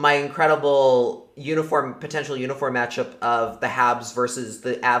incredible potential uniform matchup of the Habs versus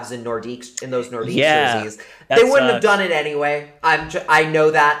the Avs in those Nordiques jerseys. They wouldn't have done it anyway. I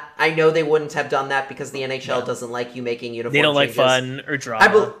know that. I know they wouldn't have done that because the NHL doesn't like you making uniform changes. They don't like fun or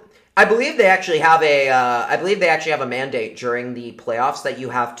drama. I believe they actually have a mandate during the playoffs that you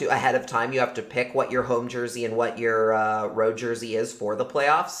have to, ahead of time, you have to pick what your home jersey and what your road jersey is for the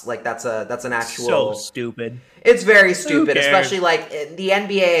playoffs. Like that's an actual. So stupid. It's very stupid, especially like the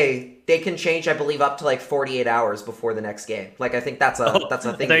NBA. They can change, I believe, up to like 48 hours before the next game. Like I think that's a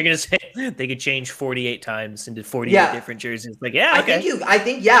thing. They're gonna say they could change 48 times into 48 different jerseys. Like okay. I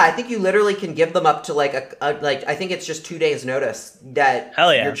think you literally can give them up to like I think it's just 2 days notice that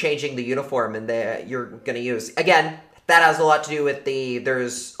you're changing the uniform and you're gonna use. Again, that has a lot to do with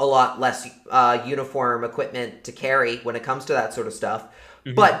there's a lot less uniform equipment to carry when it comes to that sort of stuff.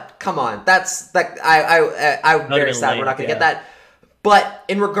 Mm-hmm. But come on, I'm very sad we're not gonna get that. But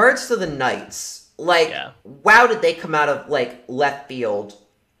in regards to the Knights, wow, did they come out of like left field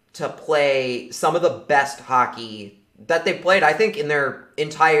to play some of the best hockey that they've played? I think in their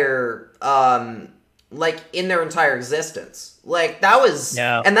entire existence. Like that was,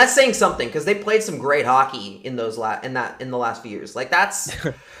 and that's saying something because they played some great hockey in the last few years. Like that's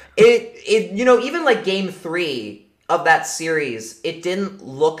it. Even like Game 3 of that series, it didn't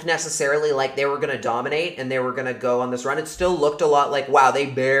look necessarily like they were going to dominate and they were going to go on this run. It still looked a lot like, wow, they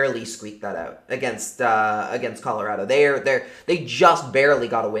barely squeaked that out against Colorado. They just barely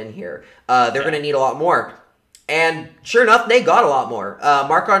got a win here. They're going to need a lot more. And sure enough, they got a lot more.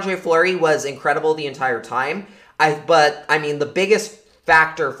 Marc-Andre Fleury was incredible the entire time. But the biggest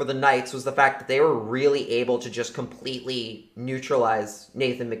factor for the Knights was the fact that they were really able to just completely neutralize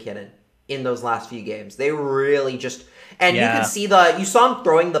Nathan MacKinnon in those last few games. They really just, and you could see you saw him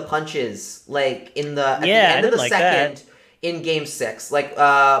throwing the punches like at the end of the second in Game 6. Like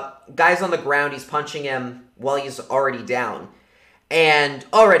guys on the ground, he's punching him while he's already down, and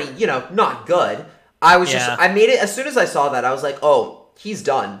already not good. I made it as soon as I saw that. I was like, oh, he's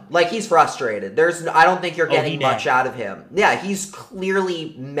done. Like he's frustrated. I don't think you're getting much out of him. Yeah, he's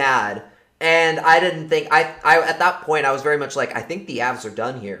clearly mad. And I didn't think I at that point I was very much like, I think the Avs are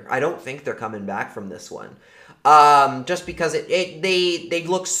done here. I don't think they're coming back from this one. Just because they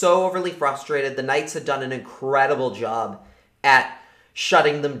look so overly frustrated. The Knights had done an incredible job at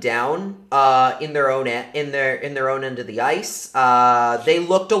shutting them down in their own end of the ice. They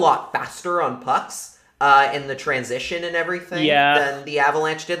looked a lot faster on pucks in the transition and everything than the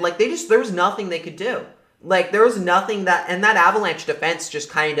Avalanche did. Like there was nothing they could do. Like there was nothing that Avalanche defense just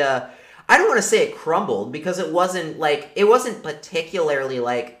kind of, I don't want to say it crumbled because it wasn't particularly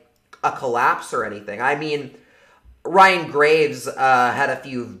like a collapse or anything. I mean, Ryan Graves had a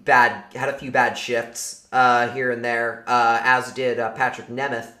few bad shifts here and there, as did Patrick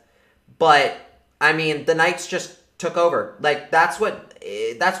Nemeth. But I mean, the Knights just took over. Like that's what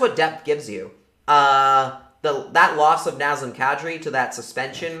depth gives you. That loss of Nazem Kadri to that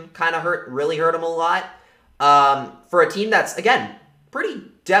suspension kind of really hurt him a lot. For a team that's again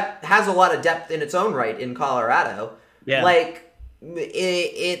has a lot of depth in its own right in Colorado. Yeah. Like,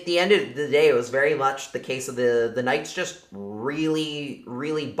 at the end of the day, it was very much the case of the Knights just really,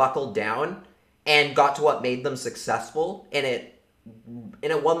 really buckled down and got to what made them successful, and it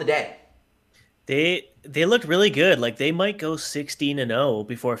won the day. They looked really good. Like, they might go 16-0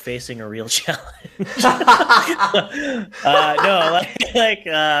 before facing a real challenge.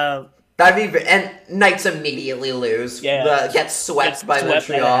 That'd be, and Knights immediately lose. Yeah, get swept by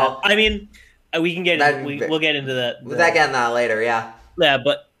Montreal. I mean, we can get we'll get into that. We'll get into that later. Yeah. Yeah,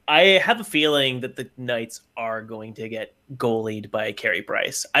 but I have a feeling that the Knights are going to get goalied by Carey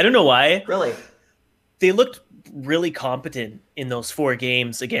Price. I don't know why. Really, they looked really competent in those 4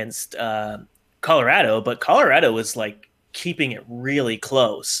 games against Colorado, but Colorado was like keeping it really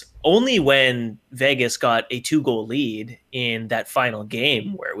close. Only when Vegas got a 2-goal lead in that final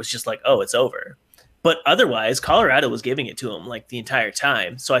game where it was just like, oh, it's over. But otherwise, Colorado was giving it to them like the entire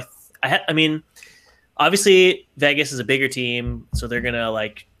time. So I mean, obviously Vegas is a bigger team, so they're gonna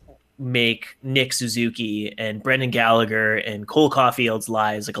like make Nick Suzuki and Brendan Gallagher and Cole Caulfield's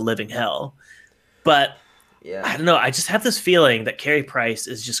lives like a living hell. But Yeah. I don't know. I just have this feeling that Carey Price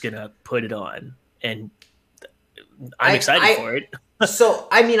is just gonna put it on, and I'm excited for it. So,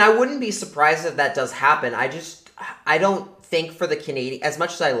 I mean, I wouldn't be surprised if that does happen. I don't think for the Canadian, as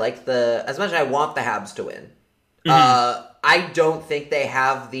much as I want the Habs to win, I don't think they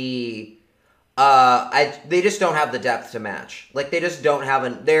have they just don't have the depth to match. Like, they just don't have the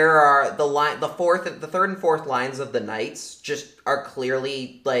third and fourth lines of the Knights just are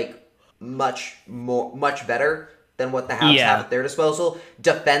clearly, like, much better than what the Habs have at their disposal.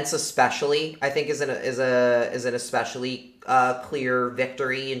 Defense, especially, I think is an especially clear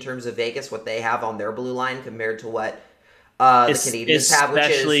victory in terms of Vegas, what they have on their blue line compared to what the Canadians have, which is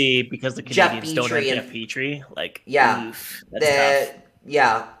especially because the Canadians don't have Jeff Petrie. Like, oof, that's tough.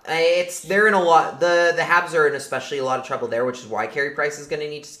 Yeah, they're in a lot. The Habs are in especially a lot of trouble there, which is why Carey Price is going to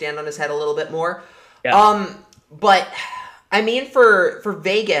need to stand on his head a little bit more. Yeah. But I mean, for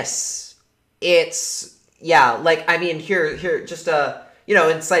Vegas, it's like, I mean, here just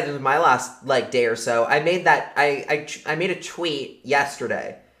insight into my last like day or so. I made I made a tweet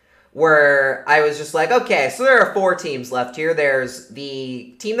yesterday where I was just like, okay, so there are 4 teams left here. There's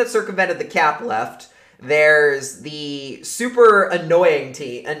the team that circumvented the cap left. There's the super annoying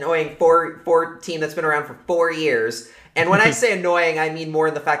four team that's been around for 4 years. And when I say annoying, I mean more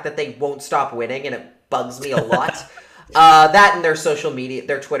in the fact that they won't stop winning, and it bugs me a lot. That and their social media,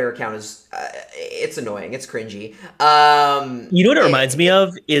 their Twitter account is, it's annoying. It's cringy. You know what it reminds me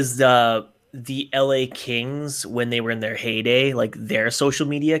of is the LA Kings when they were in their heyday, like their social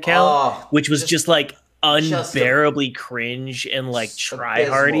media account, which was just like unbearably cringe and like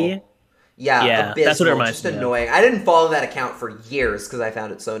try-hardy. Yeah, that's what it reminds me of. Annoying. I didn't follow that account for years because I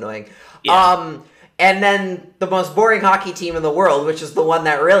found it so annoying. Yeah. And then the most boring hockey team in the world, which is the one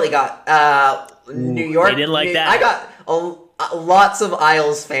that really got New York. They didn't like that. I got lots of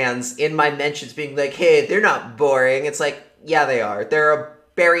Isles fans in my mentions being like, hey, they're not boring. It's like, yeah, they are. They're a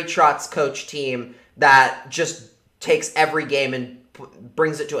Barry Trotz coach team that just takes every game and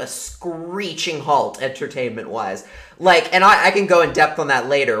brings it to a screeching halt entertainment-wise. Like, and I can go in depth on that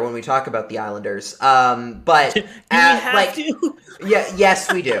later when we talk about the Islanders. But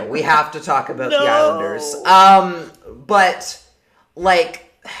yes, we do. We have to talk about the Islanders. But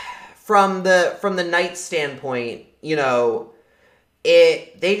like, from the Knights standpoint, they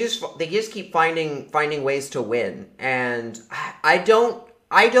just keep finding ways to win, and I don't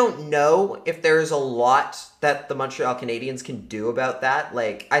know if there's a lot that the Montreal Canadiens can do about that.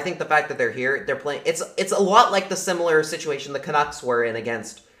 Like, I think the fact that they're here, they're playing, it's a lot like the similar situation the Canucks were in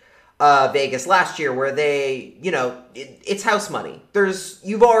against Vegas last year, where they, it's house money.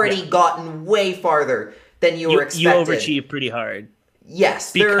 You've already gotten way farther than you were expecting. You overachieved pretty hard.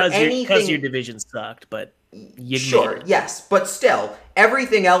 Yes, because your division sucked, but yes, but still,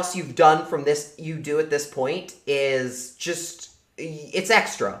 everything else you do at this point is just, it's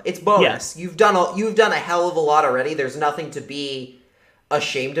extra. It's bonus. Yeah. You've done a hell of a lot already. There's nothing to be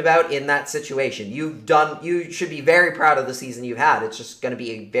ashamed about in that situation. You should be very proud of the season you've had. It's just going to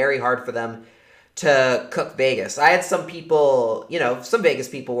be very hard for them to cook Vegas. I had some people, some Vegas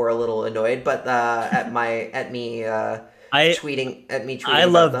people were a little annoyed, but at me tweeting I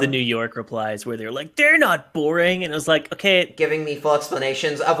love the New York replies where they're like, they're not boring, and it was like, okay, giving me full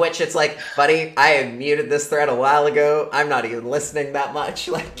explanations, of which it's like, buddy, I had muted this thread a while ago. I'm not even listening that much.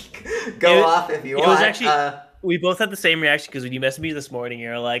 Like, go off if you want. It was actually we both had the same reaction, because when you messaged me this morning,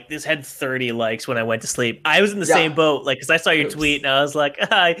 you're like, this had 30 likes when I went to sleep. I was in the same boat, like, because I saw your tweet and I was like,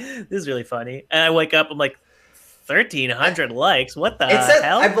 this is really funny. And I wake up, I'm like, 1,300 likes. What the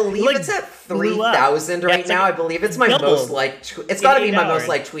hell? I believe it's at 3,000 right now. I believe it's my most liked. It's got to be my most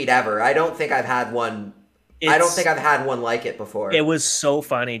liked tweet ever. I don't think I've had one. I don't think I've had one like it before. It was so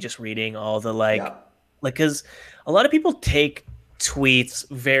funny just reading all the because a lot of people take tweets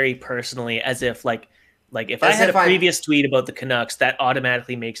very personally, as if like if I had a previous tweet about the Canucks, that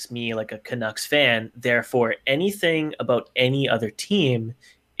automatically makes me like a Canucks fan. Therefore, anything about any other team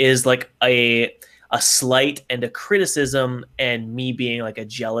is like a slight and a criticism, and me being like a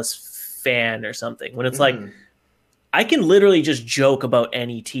jealous fan or something, when it's like, I can literally just joke about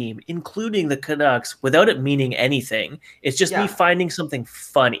any team, including the Canucks, without it meaning anything. It's just me finding something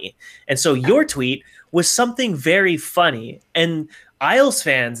funny. And so your tweet was something very funny, and Isles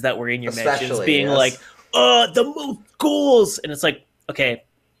fans that were in your mentions being like, the most goals. And it's like, okay,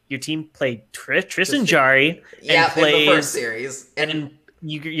 your team played Tristan Jarry and plays in the first series, and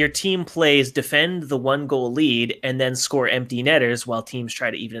your team plays defend the 1-goal lead and then score empty netters while teams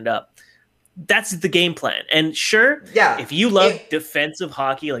try to even it up. That's the game plan. And sure, if you love defensive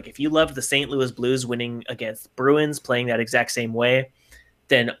hockey, like if you loved the St. Louis Blues winning against Bruins, playing that exact same way,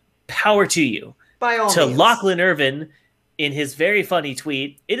 then power to you. By all to means. Lachlan Irvin in his very funny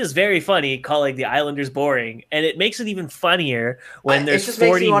tweet, it is very funny calling the Islanders boring, and it makes it even funnier when there's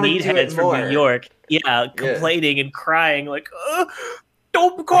 40 meatheads from New York, complaining and crying like,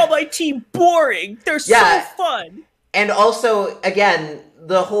 don't call my team boring. They're so fun. And also, again,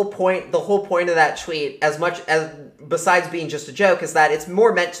 the whole point of that tweet, as much as besides being just a joke, is that it's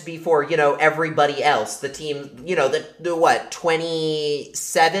more meant to be for, everybody else. The team, the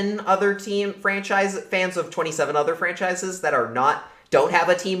 27 other fans of 27 other franchises that don't have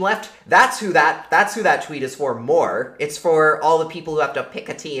a team left. That's who that tweet is for more. It's for all the people who have to pick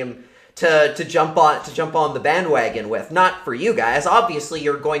a team to jump on the bandwagon with. Not for you guys. Obviously,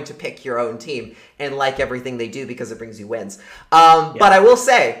 you're going to pick your own team and like everything they do because it brings you wins. But I will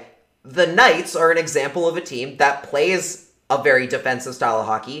say, the Knights are an example of a team that plays a very defensive style of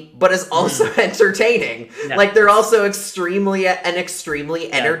hockey, but is also entertaining. Yeah. Like, they're also an extremely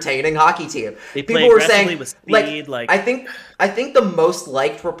entertaining hockey team. They play people were saying with speed, I think the most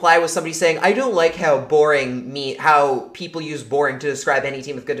liked reply was somebody saying, "I don't like how people use boring to describe any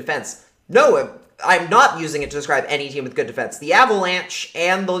team with good defense." No, I'm not using it to describe any team with good defense. The Avalanche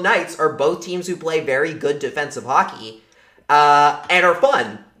and the Knights are both teams who play very good defensive hockey and are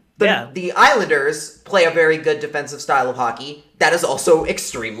fun. The Islanders play a very good defensive style of hockey that is also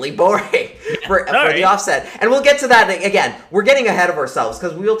extremely boring for the offset. And we'll get to that again. We're getting ahead of ourselves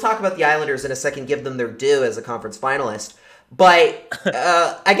because we will talk about the Islanders in a second, give them their due as a conference finalist. But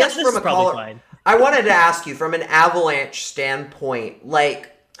I guess from a caller, I wanted to ask you from an Avalanche standpoint, like,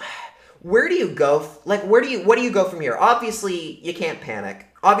 where do you go? Like, what do you go from here? Obviously, you can't panic.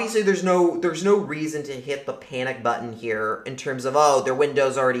 Obviously, there's no reason to hit the panic button here in terms of, their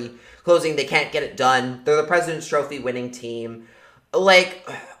window's already closing, they can't get it done. They're the President's Trophy winning team. Like,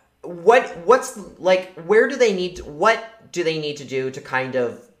 what do they need to do to kind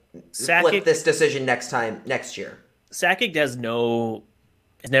of flip this decision next year? Sakic has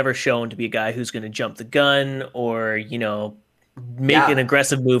never shown to be a guy who's going to jump the gun or, make an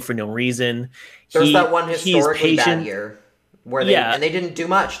aggressive move for no reason. There's that one historically bad year. And they didn't do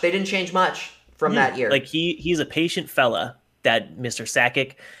much. They didn't change much from that year. Like he's a patient fella, that Mr.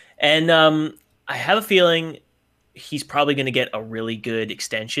 Sakic. And I have a feeling he's probably going to get a really good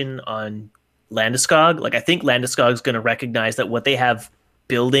extension on Landeskog. Like, I think Landeskog's going to recognize that what they have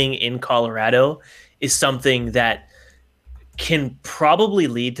building in Colorado is something that can probably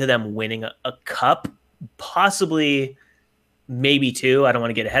lead to them winning a cup, possibly maybe two. I don't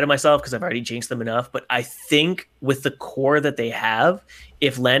want to get ahead of myself because I've already jinxed them enough. But I think with the core that they have,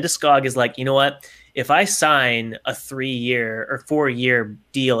 if Landeskog is like, you know what, if I sign a 3-year or 4-year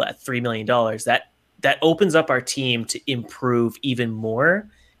deal at $3 million, that opens up our team to improve even more.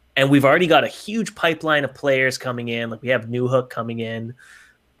 And we've already got a huge pipeline of players coming in. Like, we have Newhook coming in.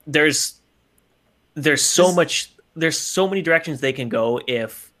 There's so many directions they can go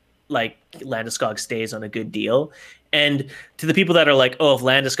if, like, Landeskog stays on a good deal. And to the people that are like, if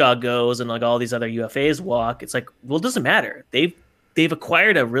Landeskog goes and like all these other UFAs walk, it's like, well, it doesn't matter. They've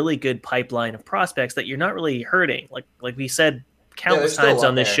acquired a really good pipeline of prospects that you're not really hurting. Like we said countless times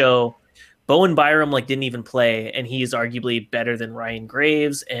on this show, Bowen Byram didn't even play, and he's arguably better than Ryan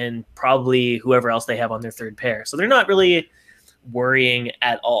Graves and probably whoever else they have on their third pair. So they're not really worrying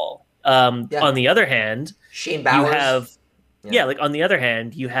at all. On the other hand, Shane Bowers. On the other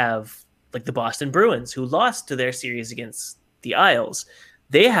hand, you have like the Boston Bruins, who lost to their series against the Isles.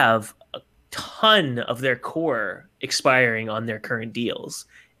 They have a ton of their core expiring on their current deals.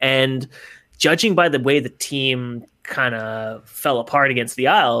 And judging by the way the team kind of fell apart against the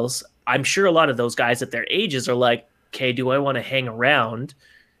Isles, I'm sure a lot of those guys at their ages are like, okay, do I want to hang around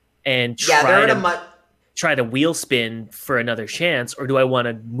and try to wheel spin for another chance, or do I want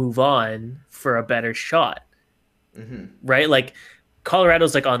to move on for a better shot? Mm-hmm. Right? Like,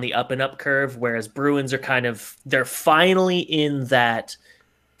 Colorado's like on the up and up curve, whereas Bruins are they're finally in that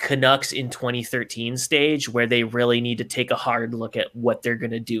Canucks in 2013 stage where they really need to take a hard look at what they're going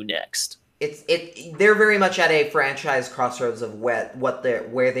to do next. They're very much at a franchise crossroads of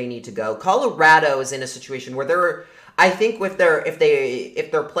where they need to go. Colorado is in a situation where I think if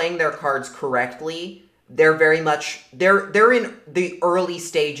they're playing their cards correctly, they're very much they're in the early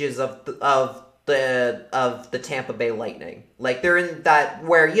stages of the Tampa Bay Lightning. Like, they're in that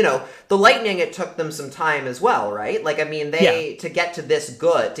where, the Lightning, it took them some time as well, right? Like, I mean, to get this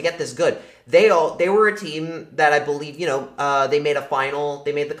good, they were a team that I believe, they made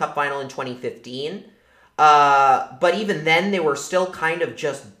the Cup final in 2015. But even then they were still kind of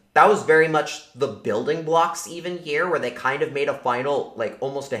that was very much the building blocks even year where they kind of made a final, like,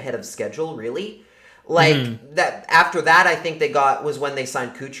 almost ahead of schedule, really. Like that after that, I think was when they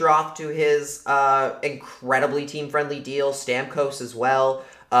signed Kucherov to his incredibly team friendly deal. Stamkos as well.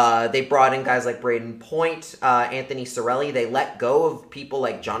 They brought in guys like Braden Point, Anthony Cirelli. They let go of people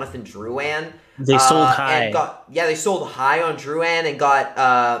like Jonathan Drouin. They sold high. They sold high on Drouin and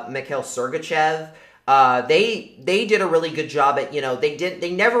got Mikhail Sergachev. They did a really good job at,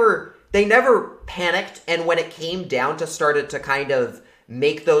 they never panicked, and when it came down to started to kind of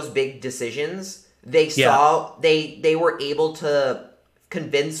make those big decisions, they were able to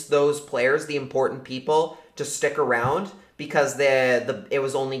convince those players, the important people, to stick around because it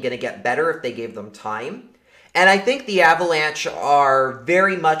was only going to get better if they gave them time. And I think the Avalanche are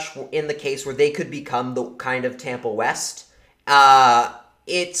very much in the case where they could become the kind of Tampa West.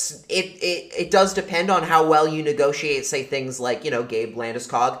 It does depend on how well you negotiate, say things like, Gabe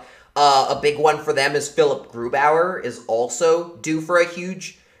Landeskog. A big one for them is Philip Grubauer is also due for a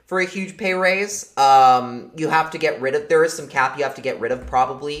huge pay raise. You have to there is some cap you have to get rid of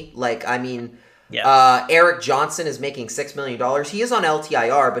probably. Eric Johnson is making $6 million. He is on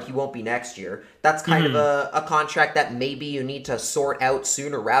LTIR, but he won't be next year. That's kind of a contract that maybe you need to sort out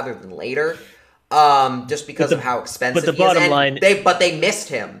sooner rather than later. Just because of how expensive but the bottom line, they missed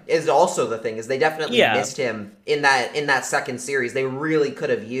him is also the thing, is they definitely missed him in that second series. They really could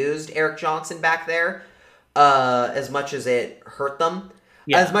have used Eric Johnson back there, as much as it hurt them,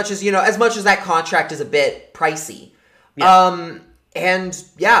 as much as that contract is a bit pricey. Because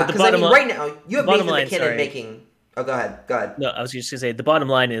right now you have Nathan McKinnon making. Oh, go ahead. No, I was just gonna say the bottom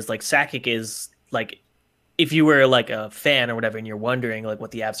line is like Sakic is like. If you were like a fan or whatever and you're wondering like what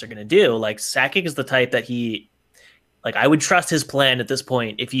the Avs are going to do, like Sakic is the type that I would trust his plan at this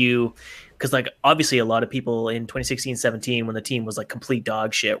point because like obviously a lot of people in 2016-17 when the team was like complete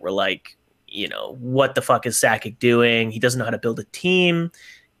dog shit were like, what the fuck is Sakic doing? He doesn't know how to build a team.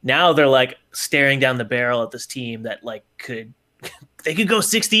 Now they're like staring down the barrel at this team that like they could go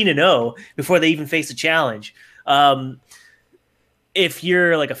 16-0 before they even face a challenge. If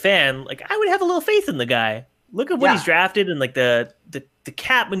you're like a fan, like I would have a little faith in the guy. Look at what he's drafted and like the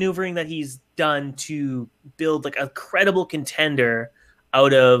cap maneuvering that he's done to build like a credible contender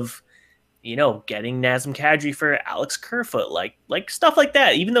out of, getting Nazem Kadri for Alex Kerfoot, like stuff like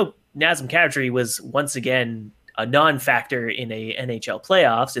that. Even though Nazem Kadri was once again a non-factor in a NHL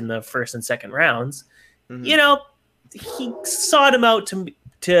playoffs in the first and second rounds, he sought him out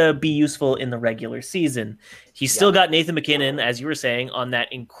to be useful in the regular season. He's still got Nathan McKinnon, as you were saying, on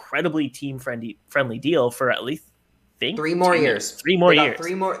that incredibly team-friendly deal for at least, I think, 3 more years. 3 more years.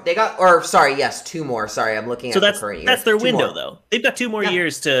 2 more. Two more. Sorry, I'm looking at the current year. That's their window, though. They've got 2 more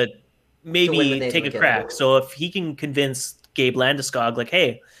years to maybe take a crack. So if he can convince Gabe Landeskog, like,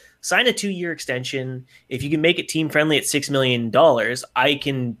 hey, sign a 2-year extension. If you can make it team-friendly at $6 million, I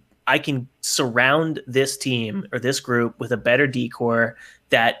can surround this team or this group with a better decor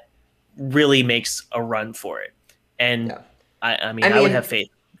that really makes a run for it. And I would have faith,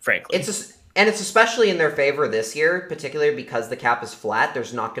 frankly. It's especially in their favor this year, particularly because the cap is flat.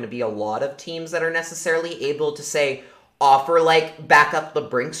 There's not going to be a lot of teams that are necessarily able to say offer like back up the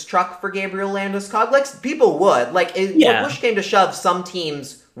Brinks truck for Gabriel Landeskog. Like people would, when push came to shove, some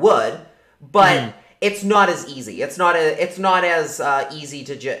teams would, but it's not as easy. It's not as easy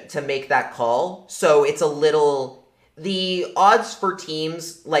to make that call. So it's a little. The odds for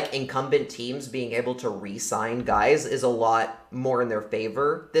teams, like incumbent teams, being able to re-sign guys is a lot more in their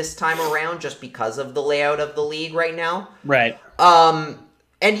favor this time around, just because of the layout of the league right now. Right. And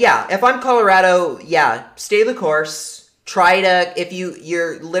if I'm Colorado, stay the course. Try to, if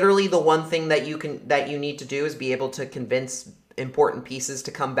you're literally the one thing that you need to do is be able to convince important pieces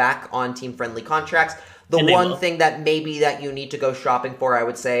to come back on team-friendly contracts. The one thing that you need to go shopping for, I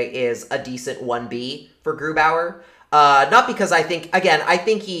would say, is a decent 1B for Grubauer. Not because I think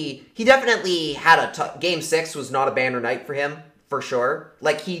he definitely had Game 6 was not a banner night for him, for sure.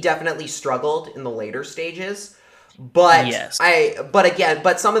 Like, he definitely struggled in the later stages. But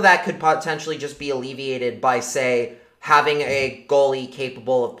some of that could potentially just be alleviated by, say, having a goalie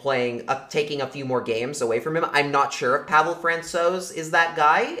capable of taking a few more games away from him. I'm not sure if Pavel Francouz is that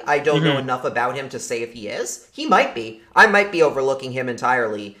guy. I don't know enough about him to say if he is. He might be. I might be overlooking him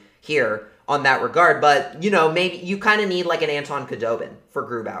entirely here on that regard, but maybe you kind of need like an Anton Khudobin for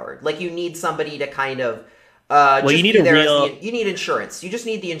Grubauer. Like you need somebody to kind of you need you need insurance. You just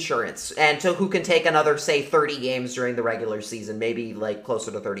need the insurance, and who can take another, say, 30 games during the regular season, maybe like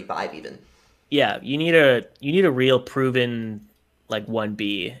closer to 35 even. Yeah, you need a real proven like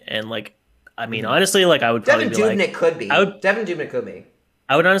 1B, and like honestly, like I would probably Devin Dubnyk could be. Devin Dubnyk could be.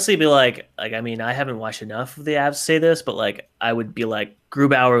 I would honestly be like, I mean, I haven't watched enough of the Avs to say this, but like, I would be like,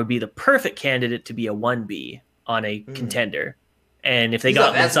 Grubauer would be the perfect candidate to be a 1B on a contender. And if they He's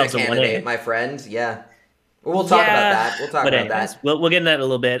got a themselves a candidate, 1A. my friend. Yeah. We'll talk about that. We'll talk but about anyways, that. we'll get into that in a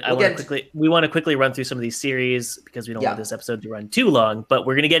little bit. We'll We want to quickly run through some of these series because we don't want this episode to run too long. But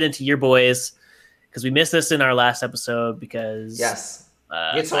we're gonna get into your boys because we missed this in our last episode because we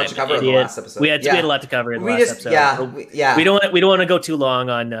had so much to cover in the last episode. We had a lot to cover in the last episode. We don't want to go too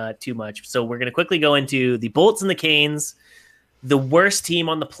long on too much. So we're gonna quickly go into the Bolts and the Canes. The worst team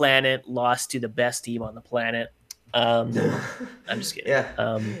on the planet lost to the best team on the planet. I'm just kidding.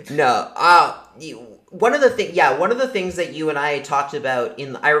 One of the things that you and I talked about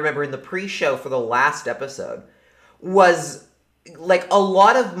I remember in the pre-show for the last episode was like a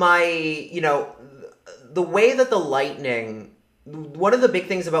lot of my, the way that the Lightning, one of the big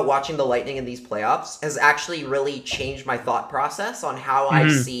things about watching the Lightning in these playoffs has actually really changed my thought process on how I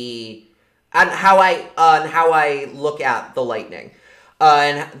see and how I look at the Lightning.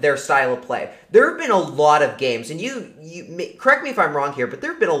 And their style of play. There have been a lot of games, and you correct me if I'm wrong here, but there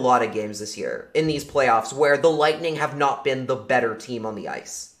have been a lot of games this year in these playoffs where the Lightning have not been the better team on the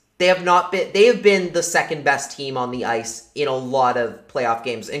ice. They have been the second best team on the ice in a lot of playoff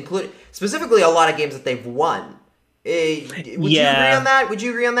games, including specifically a lot of games that they've won. Would you agree on that? Would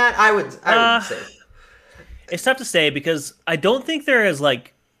you agree on that? I would say. It's tough to say because I don't think there is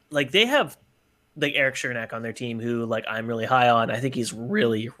like they have like Eric Chernak on their team, who like I'm really high on. I think he's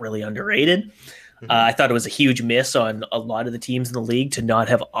really, really underrated. I thought it was a huge miss on a lot of the teams in the league to not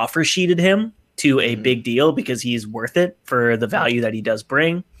have offer sheeted him to a big deal because he's worth it for the value that he does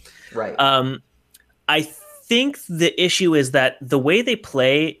bring. Right. I think the issue is that the way they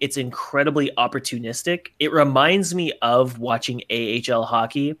play, it's incredibly opportunistic. It reminds me of watching AHL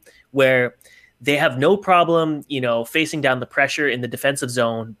hockey where they have no problem, facing down the pressure in the defensive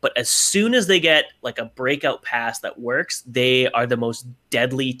zone. But as soon as they get like a breakout pass that works, they are the most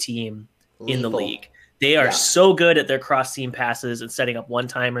deadly team in the league. They are so good at their cross-team passes and setting up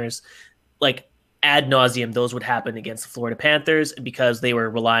one-timers. Like ad nauseum, those would happen against the Florida Panthers because they were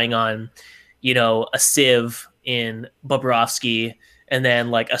relying on, a sieve in Bobrovsky and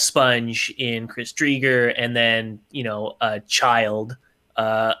then like a sponge in Chris Drieger and then, a child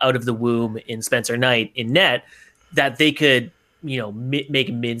out of the womb in Spencer Knight in net that they could,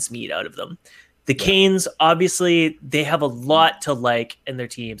 make mincemeat out of them. The Canes, obviously, they have a lot to like in their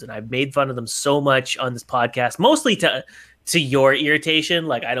teams, and I've made fun of them so much on this podcast, mostly to your irritation.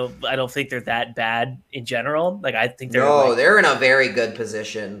 Like I don't think they're that bad in general. Like I think they're in a very good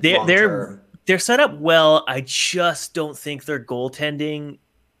position. They're set up well. I just don't think their goaltending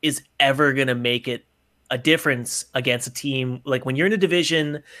is ever gonna make it a difference against a team. Like when you're in a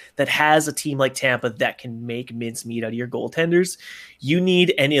division that has a team like Tampa that can make mincemeat out of your goaltenders, you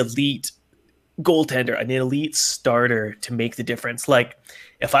need an elite goaltender, an elite starter to make the difference. Like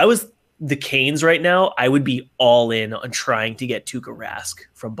if I was the Canes right now, I would be all in on trying to get Tuukka Rask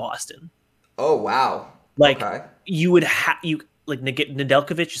from Boston. Oh, wow. Like you would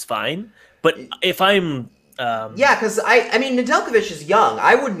Nedeljkovic is fine, but if I'm because I mean Nedeljkovic is young.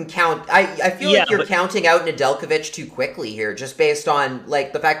 I wouldn't count. I feel like you're counting out Nedeljkovic too quickly here, just based on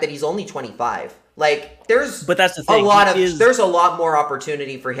like the fact that he's only 25. Like there's that's the thing. There's a lot more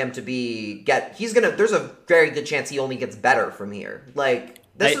opportunity for him to there's a very good chance he only gets better from here. Like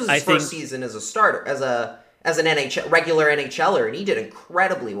this was his first season as a starter, as an regular NHLer, and he did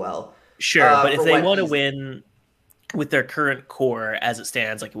incredibly well. Sure, but if they want to win with their current core as it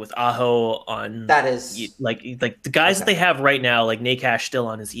stands, like with Aho on, that is like the guys that they have right now, like Nakash still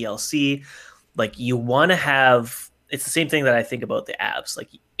on his ELC, like you want to have. It's the same thing that I think about the Avs. Like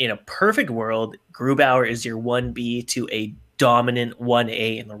in a perfect world, Grubauer is your 1B to a dominant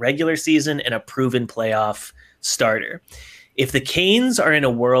 1A in the regular season and a proven playoff starter. If the Canes are in a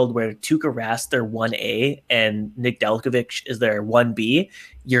world where Tuukka Rask their 1A and Nedeljkovic is their 1B,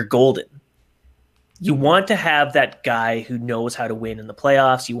 you're golden. You want to have that guy who knows how to win in the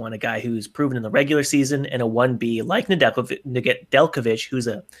playoffs. You want a guy who's proven in the regular season and a 1B like Nedeljkovic, who's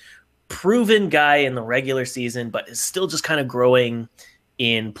a proven guy in the regular season, but is still just kind of growing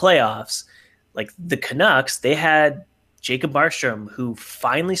in playoffs. Like the Canucks, they had Jacob Markstrom, who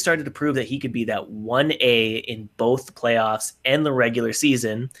finally started to prove that he could be that 1A in both the playoffs and the regular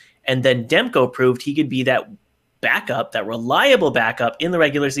season. And then Demko proved he could be that backup, that reliable backup in the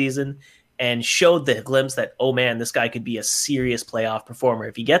regular season, and showed the glimpse that, oh man, this guy could be a serious playoff performer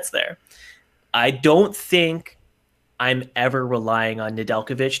if he gets there. I don't think I'm ever relying on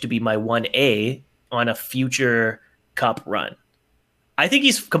Nedeljkovic to be my 1A on a future cup run. I think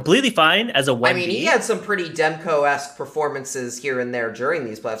he's completely fine as a 1B. I mean, he had some pretty Demko-esque performances here and there during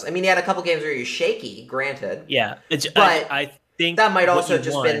these playoffs. I mean, he had a couple games where he was shaky, granted. Yeah, but I think that might also what you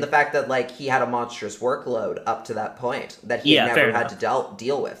just want- been the fact that like he had a monstrous workload up to that point that he Yeah, had fair never had enough. to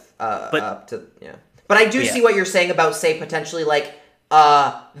deal with. But I do yeah. see what you're saying about, say, potentially like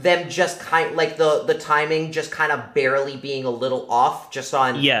them just kind like the timing just kind of barely being a little off just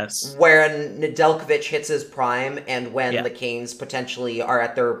on Yes. when Nedeljkovic hits his prime and when Yeah. the Canes potentially are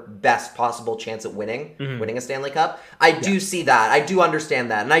at their best possible chance at winning Mm-hmm. a Stanley Cup. I do see that. I do understand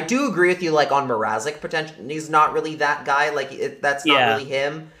that. And I do agree with you like on Mrazek potentially. He's not really that guy. Like that's not Yeah. really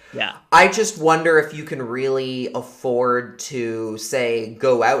him. Yeah. I just wonder if you can really afford to, say,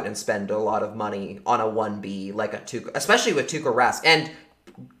 go out and spend a lot of money on a 1B, like a Tuukka, especially with Tuukka Rask. And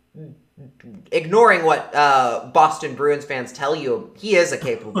ignoring what Boston Bruins fans tell you, he is a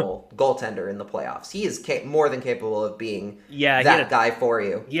capable goaltender in the playoffs. He is more than capable of being that guy for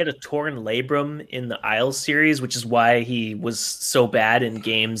you. He had a torn labrum in the Isles series, which is why he was so bad in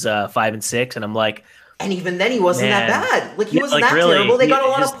games 5 and 6. And I'm like, and even then, he wasn't that bad. Like, he wasn't like, that really, terrible. They got a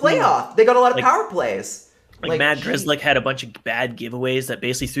lot of playoff. They got a lot of power plays. Like Matt Grzelcyk had a bunch of bad giveaways that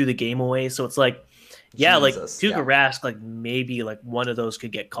basically threw the game away. So it's like, like Tuukka Rask, like maybe like one of those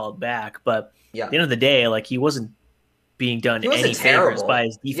could get called back. But at the end of the day, like he wasn't being done any favors by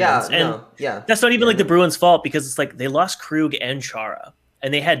his defense. That's not even like the Bruins' fault because it's like they lost Krug and Chara.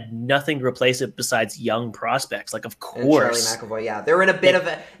 And they had nothing to replace it besides young prospects. Like, of course. And Charlie McAvoy, they were in a bit of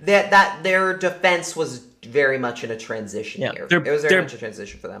a... That their defense was very much in a transition here. It was very much a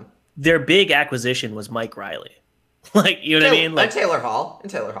transition for them. Their big acquisition was Mike Riley. Like, you know what I mean? Like Taylor Hall.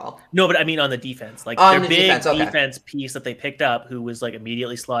 No, but I mean on the defense. Like, on their the big defense piece that they picked up, who was, like,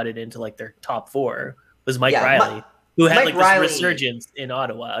 immediately slotted into, like, their top 4, was Mike Riley, who had, like, this resurgence in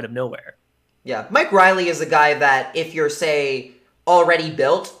Ottawa out of nowhere. Yeah, Mike Riley is a guy that if you're, say... already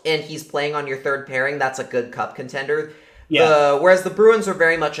built and he's playing on your third pairing, that's a good cup contender. Whereas the Bruins are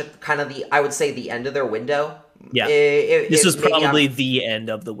very much at kind of I would say the end of their window. This was probably the end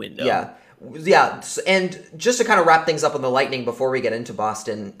of the window. And just to kind of wrap things up on the Lightning before we get into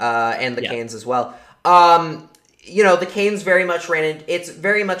Boston and the Canes as well. The Canes very much it's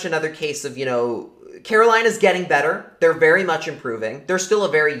very much another case of, Carolina's getting better. They're very much improving. They're still a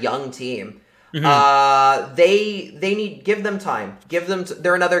very young team. Mm-hmm. They need give them time.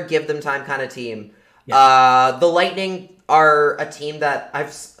 They're another give them time kind of team. The Lightning are a team that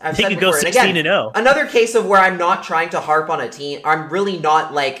I've said could before. go 16-0. Another case of where I'm not trying to harp on a team. I'm really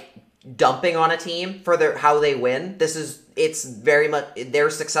not like dumping on a team for how they win. It's very much they're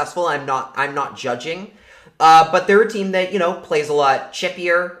successful. I'm not judging. But they're a team that, plays a lot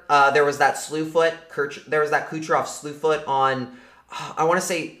chippier. There was that Kucherov slew foot on I want to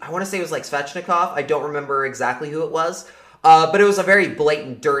say it was like Svechnikov. I don't remember exactly who it was. But it was a very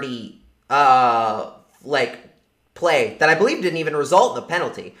blatant, dirty play that I believe didn't even result in a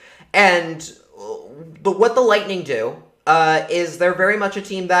penalty. And what the Lightning do is they're very much a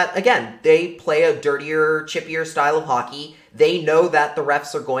team that, again, they play a dirtier, chippier style of hockey. They know that the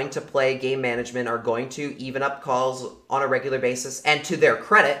refs are going to play game management, are going to even up calls on a regular basis. And to their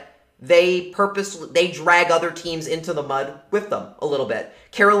credit, they drag other teams into the mud with them a little bit.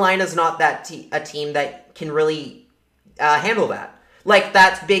 Carolina's not a team that can really handle that. Like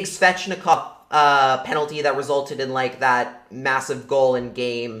that big Svechnikov penalty that resulted in like that massive goal in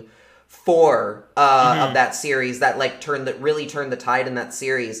game 4 of that series that really turned the tide in that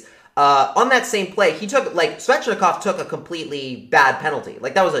series. On that same play, Svechnikov took a completely bad penalty.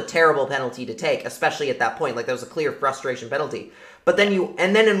 Like that was a terrible penalty to take, especially at that point. Like that was a clear frustration penalty. But then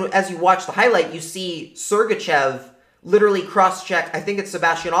as you watch the highlight, you see Sergachev literally cross-check, I think it's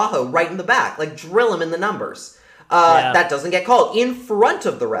Sebastian Aho, right in the back. Like, drill him in the numbers. That doesn't get called. In front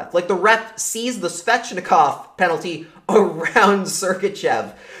of the ref. Like, the ref sees the Svechnikov penalty around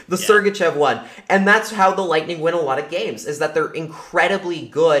Sergachev. The Sergachev one. And that's how the Lightning win a lot of games, is that they're incredibly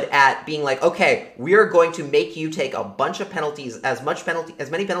good at being like, okay, we are going to make you take a bunch of penalties, as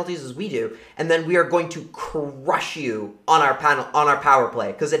many penalties as we do, and then we are going to crush you on our power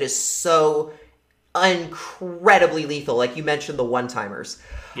play, because it is so incredibly lethal. Like you mentioned, the one-timers.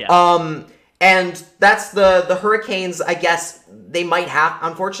 And that's the Hurricanes, I guess,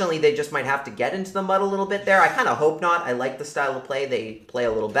 unfortunately, they just might have to get into the mud a little bit there. I kind of hope not. I like the style of play. They play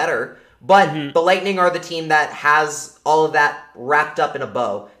a little better. But the Lightning are the team that has all of that wrapped up in a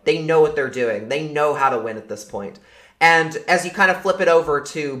bow. They know what they're doing. They know how to win at this point. And as you kind of flip it over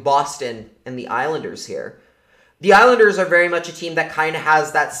to Boston and the Islanders here, the Islanders are very much a team that kind of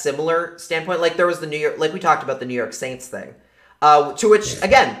has that similar standpoint. Like there was we talked about the New York Saints thing, to which,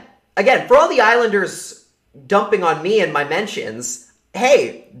 again, for all the Islanders dumping on me and my mentions,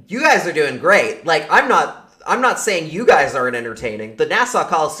 hey, you guys are doing great. Like, I'm not saying you guys aren't entertaining. The Nassau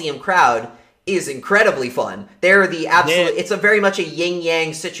Coliseum crowd is incredibly fun. They're the absolute. It's a very much a yin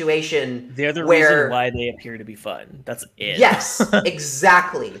yang situation. They're the where, reason why they appear to be fun. That's it. Yes,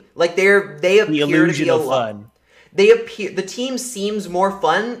 exactly. Like they appear the illusion to be of fun. The team seems more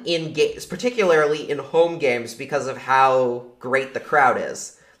fun in games, particularly in home games, because of how great the crowd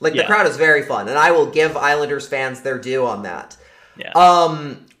is. Like the crowd is very fun, and I will give Islanders fans their due on that. Yeah.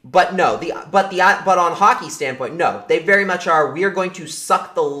 But no, but on hockey standpoint, no, they very much are. We are going to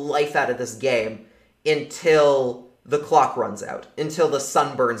suck the life out of this game until the clock runs out, until the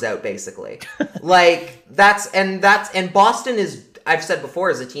sun burns out, basically. Like and Boston is, I've said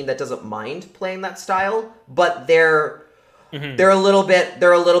before, is a team that doesn't mind playing that style, but they're a little bit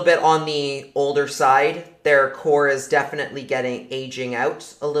on the older side. Their core is definitely aging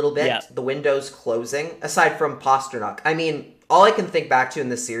out a little bit. Yeah. The window's closing, aside from Pasternak. I mean, all I can think back to in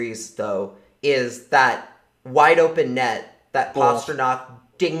this series, though, is that wide open net that Pasternak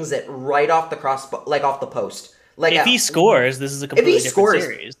dings it right off the off the post. Like if he scores, this is a completely different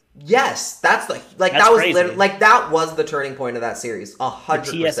series. Yes, that was crazy. literally that was the turning point of that series. 100%.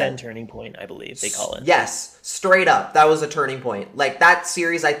 The TSN turning point, I believe they call it. Yes, straight up, that was a turning point. Like that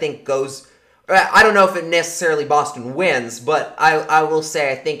series, I think goes. I don't know if it necessarily Boston wins, but I will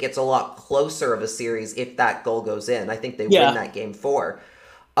say I think it's a lot closer of a series if that goal goes in. I think they win that game 4.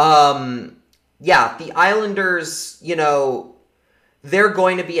 The Islanders, they're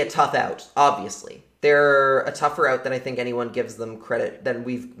going to be a tough out, obviously. They're a tougher out than I think anyone gives them credit, than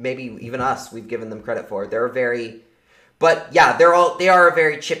maybe even we've given them credit for. They are a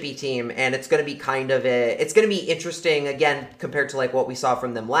very chippy team, and it's going to be it's going to be interesting, again, compared to like what we saw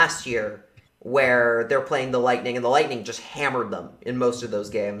from them last year, where they're playing the Lightning, and the Lightning just hammered them in most of those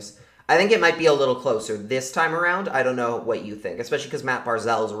games. I think it might be a little closer this time around. I don't know what you think, especially because Matt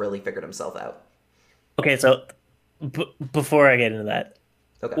Barzal's really figured himself out. Okay, so before I get into that,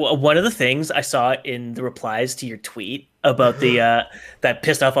 one of the things I saw in the replies to your tweet about the that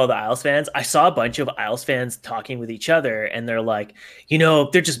pissed off all the Isles fans, I saw a bunch of Isles fans talking with each other, and they're like,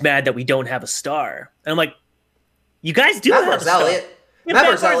 they're just mad that we don't have a star. And I'm like, you guys do have a star. Matt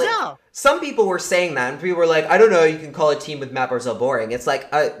Barzal. Some people were saying that, and people were like, I don't know, you can call a team with Matt Barzal boring. It's like,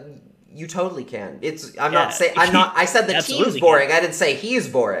 you totally can. I said the team's boring. Can. I didn't say he's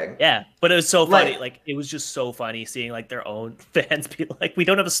boring. Yeah, but it was so funny. Like, it was just so funny seeing like their own fans be like, we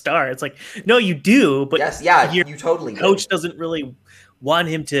don't have a star. It's like, no, you do, but you totally coach doesn't really want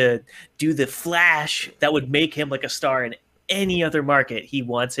him to do the flash that would make him like a star in any other market. He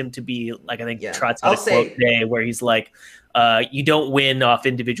wants him to be like, I think Trotz had a quote today where he's like, you don't win off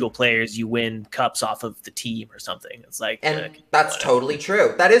individual players, you win cups off of the team or something. It's like, and that's totally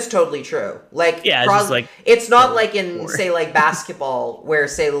true. That is totally true. Like, it's not like in say like basketball where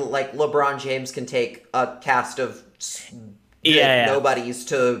say like LeBron James can take a cast of nobodies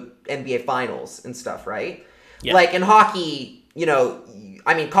to NBA finals and stuff, right? Yeah. Like in hockey,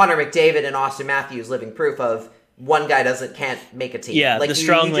 I mean, Connor McDavid and Austin Matthews living proof of one guy can't make a team. Yeah, like, the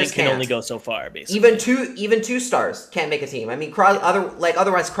strong link can only go so far, basically. Even two stars can't make a team. I mean,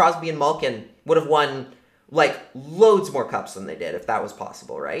 otherwise Crosby and Malkin would have won like loads more cups than they did if that was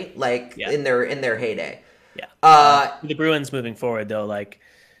possible, right? Like in their heyday. Yeah. The Bruins moving forward though, like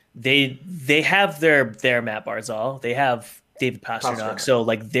they have their Matt Barzal, they have David Pastrnak, so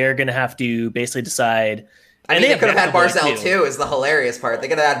like they're gonna have to basically decide. I mean, they could have had Barzal too. Is the hilarious part. They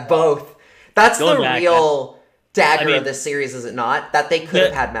could have had both. That's the real dagger of this series, is it not? That they could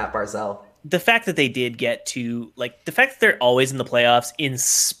have had Matt Barzal. The fact that they did get to, like, the fact that they're always in the playoffs in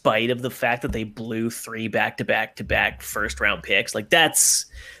spite of the fact that they blew 3 back-to-back first-round picks, like, that's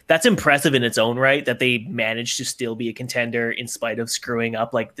impressive in its own right, that they managed to still be a contender in spite of screwing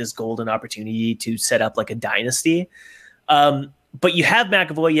up, like, this golden opportunity to set up, like, a dynasty. But you have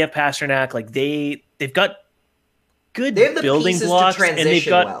McAvoy, you have Pasternak, like, they've got good building blocks, and they've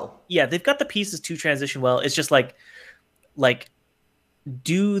got the pieces to transition well. It's just like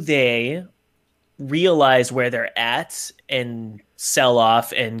do they realize where they're at and sell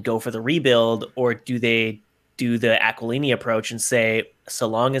off and go for the rebuild, or do they do the Aquilini approach and say, so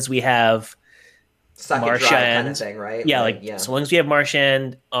long as we have Marchand, kind of thing, right? So long as we have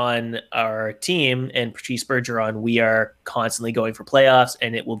Marchand on our team and Patrice Bergeron, we are constantly going for playoffs,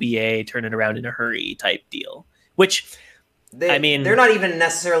 and it will be a turn it around in a hurry type deal. Which, they're not even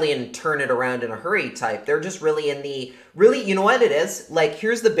necessarily in turn it around in a hurry type. They're just really you know what it is? Like,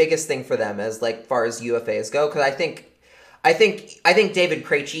 here's the biggest thing for them as like far as UFAs go, because I think I think David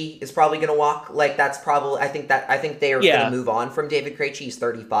Krejci is probably going to walk. Like that's probably I think they are going to move on from David Krejci. He's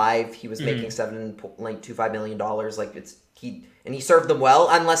 35. He was making $7.25 million. Like he served them well.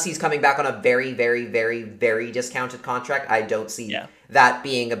 Unless he's coming back on a very, very, very, very discounted contract, I don't see that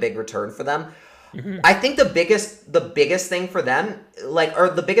being a big return for them. I think the biggest thing for them, or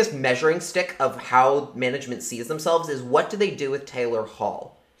the biggest measuring stick of how management sees themselves is what do they do with Taylor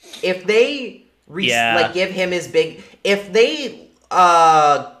Hall? If they give him his big, if they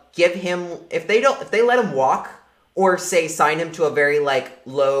let him walk or say sign him to a very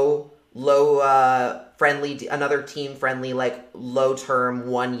low friendly, another team friendly, low term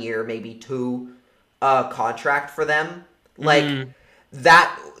 1 year, maybe 2 contract for them,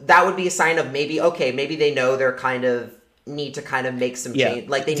 that would be a sign of maybe they know they're kind of need to kind of make some change.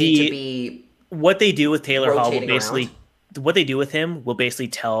 Like they need to be what they do with Taylor Hall will basically around. What they do with him will basically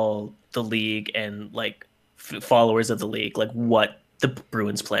tell the league and followers of the league what the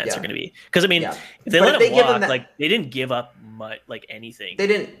Bruins plans are going to be. Because I mean, if they let him walk, they didn't give up much, anything. They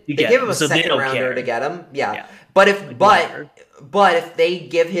didn't. They gave him a second rounder to get him. Yeah. But if they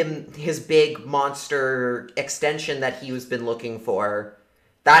give him his big monster extension that he has been looking for,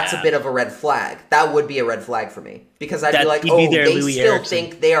 that's a bit of a red flag. That would be a red flag for me because I'd be like, they Louis still Erickson.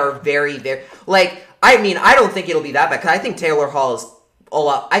 think they are very, very I mean, I don't think it'll be that bad because I think Taylor Hall is a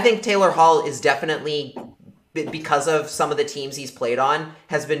lot. I think Taylor Hall is definitely, because of some of the teams he's played on,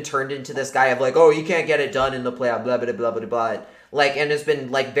 has been turned into this guy of you can't get it done in the playoff, blah blah blah blah blah. And has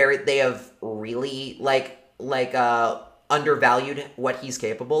been they have really undervalued what he's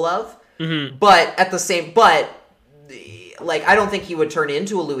capable of. Mm-hmm. But at the same, I don't think he would turn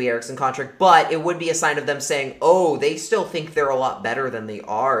into a Louis Erickson contract, but it would be a sign of them saying, they still think they're a lot better than they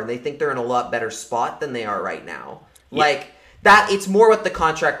are, and they think they're in a lot better spot than they are right now. Yeah. That, it's more what the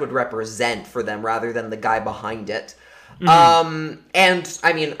contract would represent for them rather than the guy behind it. Mm-hmm. And,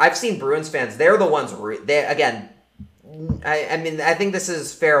 I mean, I've seen Bruins fans, they're the ones, I think this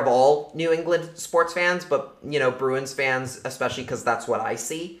is fair of all New England sports fans, but, Bruins fans, especially because that's what I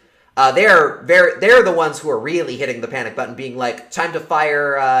see. They're the ones who are really hitting the panic button, being time to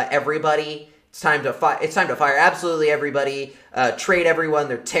fire everybody. It's time to fire absolutely everybody. Trade everyone.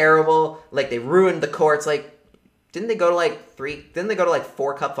 They're terrible. They ruined the courts. Didn't they go to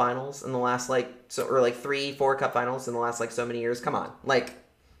 4 cup finals in the last 3-4 cup finals in the last so many years? Come on,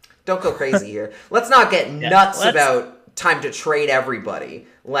 don't go crazy here. Let's not get nuts about time to trade everybody.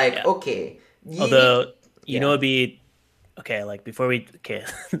 Okay. Although it'd be. Okay, before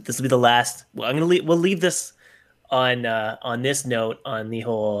this will be the last. Well, we'll leave this on this note on the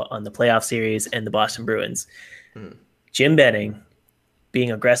playoff series and the Boston Bruins. Jim Benning,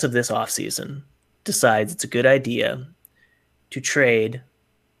 being aggressive this offseason, decides it's a good idea to trade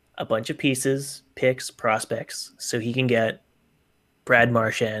a bunch of pieces, picks, prospects, so he can get Brad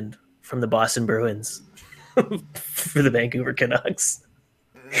Marchand from the Boston Bruins for the Vancouver Canucks.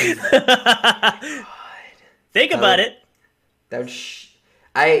 Think about it.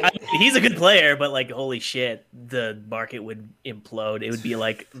 He's a good player, but holy shit, the market would implode. It would be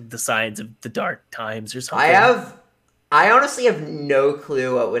the signs of the dark times or something. I honestly have no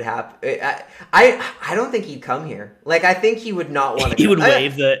clue what would happen. I don't think he'd come here. I think he would not want to. He would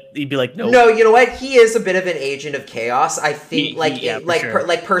waive he'd be like, no. No, you know what? He is a bit of an agent of chaos. I think,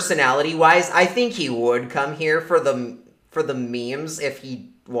 personality wise, I think he would come here for the memes if he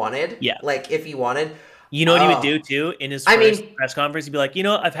wanted. Yeah, if he wanted. You know what he would do, too? In his first press conference, he'd be like,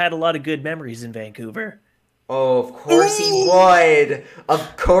 I've had a lot of good memories in Vancouver. Oh, of course he would.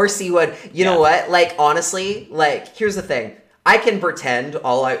 Of course he would. You know what? Honestly, here's the thing. I can pretend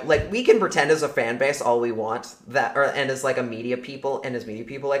we can pretend as a fan base all we want and as a media people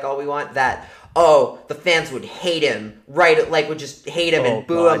all we want that, the fans would hate him, right? Would just hate him and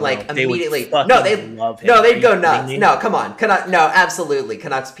boo him immediately. They'd love him. No, they'd go nuts. No, come on. No, absolutely.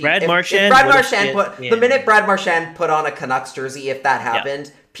 Canucks people. The minute Brad Marchand put on a Canucks jersey, if that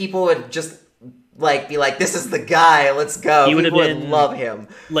happened, people would just be like, this is the guy, let's go. People would love him.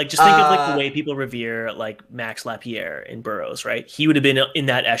 Just think of the way people revere Max Lapierre in Burroughs, right? He would have been in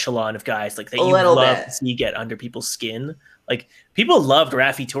that echelon of guys that you love to see get under people's skin. People loved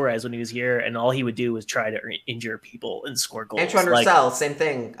Raffi Torres when he was here, and all he would do was try to injure people and score goals. Antoine Roussel, same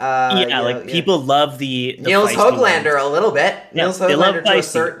thing. People love the Nils Höglander a little bit. Yeah, Nils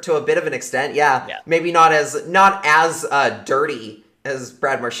Höglander to a bit of an extent. Yeah. Maybe not as dirty as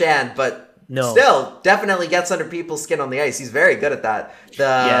Brad Marchand, but still definitely gets under people's skin on the ice. He's very good at that.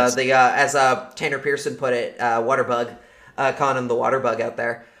 As Tanner Pearson put it, Waterbug, calling him the Waterbug out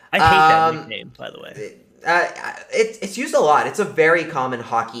there. I hate that nickname, by the way. It's used a lot. It's a very common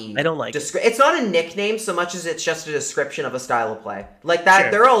hockey. I don't like it. It's not a nickname so much as it's just a description of a style of play. Like that,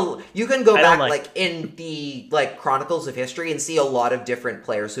 Sure. they're all. You can go I don't back like like in the like chronicles of history and see a lot of different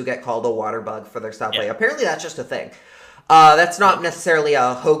players who get called a water bug for their style of play. Yeah. Apparently, that's just a thing. That's not necessarily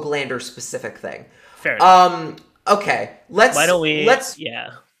a Hoaglander specific thing. Fair enough. Okay. Let's. Why don't we? Let's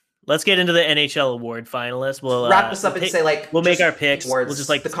Let's get into the NHL award finalists. We'll wrap this up and say like we'll make just our picks. awards. We'll just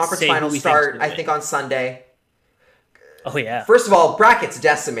like the conference say who finals we think's start. gonna I win. think on Sunday. Oh yeah. First of all, brackets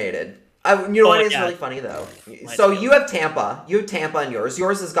decimated. You know what is yeah. really funny though? Mine's So good. you have Tampa. You have Tampa on yours.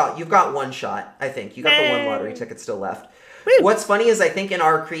 You've got one shot. I think you got the one lottery ticket still left. Woo. What's funny is I think in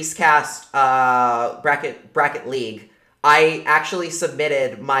our Creasecast bracket league, I actually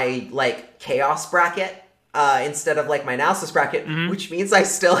submitted my like chaos bracket instead of like my analysis bracket, which means I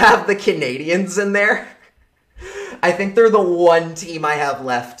still have the Canadians in there. I think they're the one team I have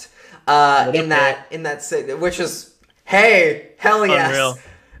left in that which is hey, hell yes. Unreal.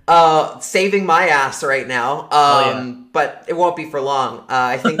 Saving my ass right now. But it won't be for long.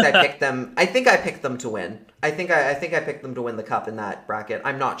 I think I picked them. I think I picked them to win. I think I picked them to win the cup in that bracket.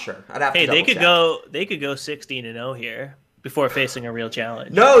 I'm not sure. I'd have to double check. They could go 16-0 here before facing a real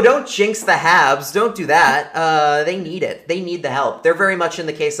challenge. No, don't jinx the Habs. Don't do that. They need it. They need the help. They're very much in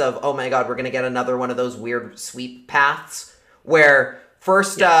the case of, oh my god, we're going to get another one of those weird sweep paths where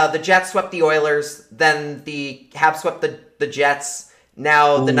first the Jets swept the Oilers, then the Habs swept the Jets.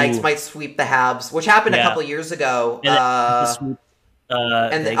 Now the Knights might sweep the Habs, which happened a couple years ago. And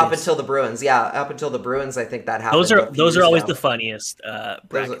up until the Bruins. Yeah, up until the Bruins, I think that happened. Those are always the funniest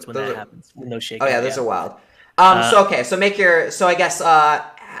brackets when that happens. When those shake. Oh yeah, those are wild. So I guess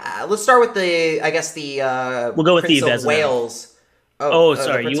let's start with we'll go with Prince the of Wales.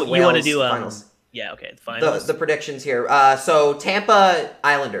 Sorry, you want to do finals. Yeah, okay, the finals. The predictions here. So Tampa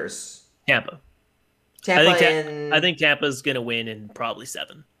Islanders. Tampa. I think Tampa's gonna win in probably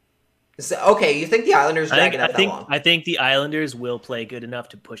 7. So, okay, you think the Islanders drag it out that long? I think the Islanders will play good enough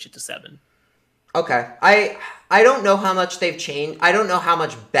to push it to 7. Okay. I don't know how much they've changed. I don't know how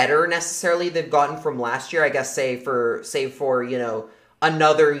much better necessarily they've gotten from last year. I guess save for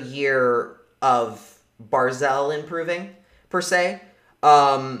another year of Barzal improving per se.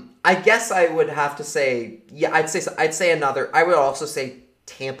 I guess I would have to say I'd say another. I would also say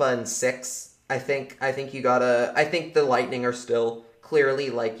Tampa in 6. I think the Lightning are still clearly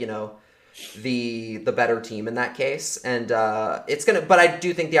the better team in that case, and but I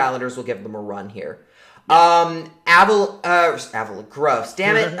do think the Islanders will give them a run here. Gross,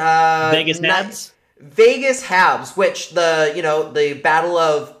 damn it. Vegas Habs. Vegas Habs, which the battle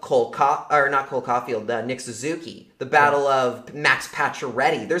of Nick Suzuki, the battle of Max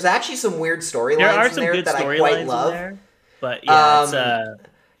Pacioretty. There's actually some weird storylines in there that I quite love. There, but yeah,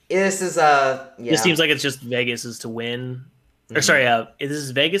 this seems like it's just Vegas's to win. Or sorry, this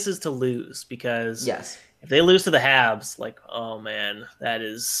is Vegas's to lose because if they lose to the Habs, oh man,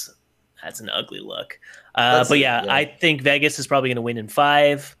 that's an ugly look. I think Vegas is probably going to win in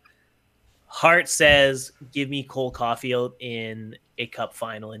 5. Hart says, "Give me Cole Caulfield in a cup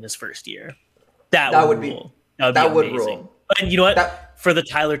final in his first year." That would rule. That would be amazing. Rule. And you know what? For the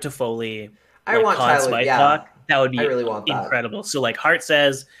Tyler Toffoli, I want Tyler. Talk, that would be I really want incredible. So Hart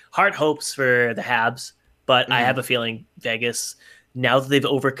hopes for the Habs. But I have a feeling Vegas, now that they've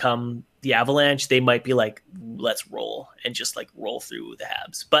overcome the Avalanche, they might be like, let's roll and just roll through the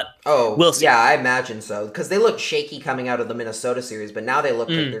Habs. But we'll see. Yeah, I imagine so. Because they look shaky coming out of the Minnesota series, but now they look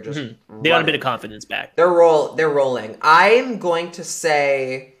like they're just They got a bit of confidence back. They're rolling. I'm going to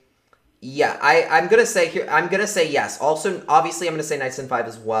say I'm going to say yes. Also, obviously, I'm going to say Knights in 5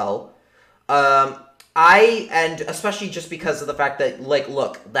 as well. And especially just because of the fact that,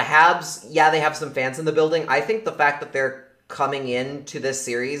 look, the Habs, they have some fans in the building. I think the fact that they're coming into this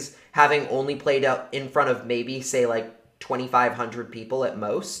series having only played out in front of maybe, say, 2,500 people at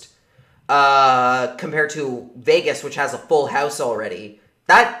most, compared to Vegas, which has a full house already,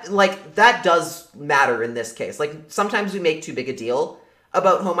 that does matter in this case. Sometimes we make too big a deal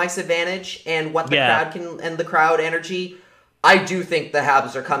about home ice advantage and what the crowd can, and the crowd energy. I do think the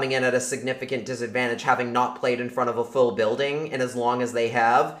Habs are coming in at a significant disadvantage, having not played in front of a full building and as long as they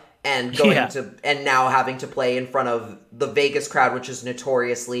have, and and now having to play in front of the Vegas crowd, which is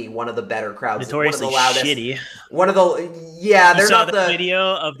notoriously one of the better crowds, notoriously one of the loudest, shitty. One of the they're saw not the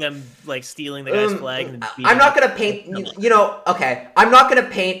video of them stealing the guy's flag. And I'm not gonna paint I'm not gonna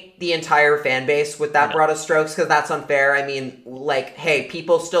paint the entire fan base with that broad of strokes because that's unfair. I mean, hey,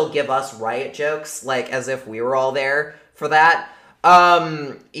 people still give us riot jokes as if we were all there for that,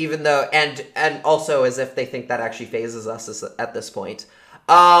 even though, and also as if they think that actually phases us at this point.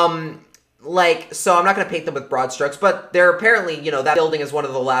 like, so I'm not going to paint them with broad strokes, but they're apparently, that building is one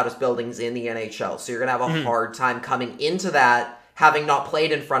of the loudest buildings in the NHL. So you're going to have a hard time coming into that, having not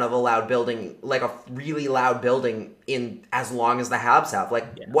played in front of a loud building, like a really loud building in as long as the Habs have.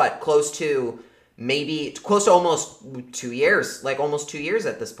 Like, close to almost 2 years, like almost 2 years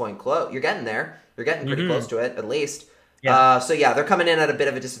at this point. You're getting there. You're getting pretty close to it, at least. Yeah. So yeah, they're coming in at a bit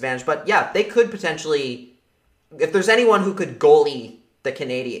of a disadvantage, but yeah, they could potentially, if there's anyone who could goalie the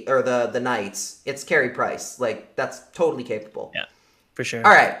Canadian or the Knights, it's Carey Price. Like, that's totally capable. Yeah, for sure.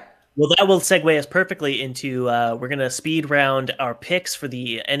 All right. Well, that will segue us perfectly into we're going to speed round our picks for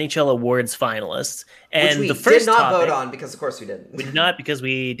the NHL Awards finalists. And which we the first did not topic, vote on because, of course, we didn't. We did not, because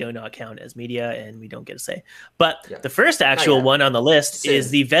we do not count as media and we don't get a say. But the first actual one on the list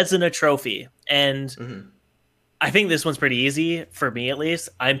is the Vezina Trophy. And I think this one's pretty easy, for me at least.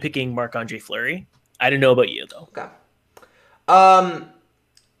 I'm picking Marc-Andre Fleury. I don't know about you, though. Okay. I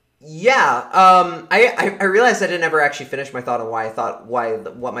realized I didn't ever actually finish my thought on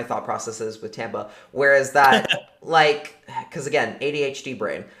what my thought process is with Tampa. Whereas that, because again, ADHD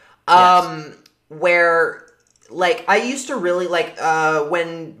brain. Where, I used to really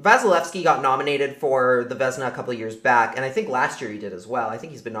when Vasilevsky got nominated for the Vezina a couple of years back, and I think last year he did as well. I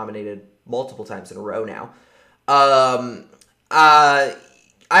think he's been nominated multiple times in a row now.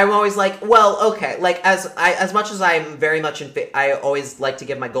 I'm always like, well, okay, as much as I'm very much I always like to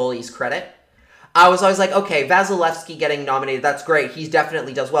give my goalies credit. I was always like, okay, Vasilevsky getting nominated, that's great. He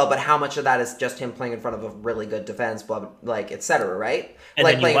definitely does well, but how much of that is just him playing in front of a really good defense, blah, et cetera, right? And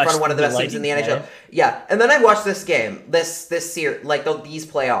playing in front of one of the best teams in the NHL. Yeah, and then I watched this game, this series, these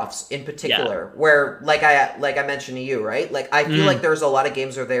playoffs in particular, where, I mentioned to you, right? I feel like there's a lot of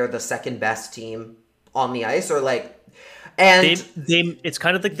games where they're the second best team on the ice, or and it's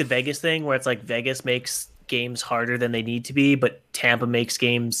kind of like the Vegas thing, where it's like Vegas makes games harder than they need to be, but Tampa makes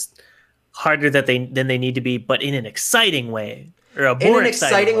games harder than they need to be, but in an exciting way, or in an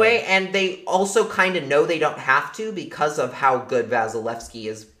exciting way. And they also kind of know they don't have to because of how good Vasilevsky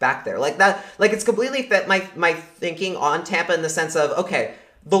is back there. It's completely fit my thinking on Tampa in the sense of, okay,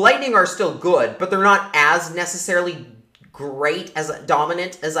 the Lightning are still good, but they're not as necessarily great, as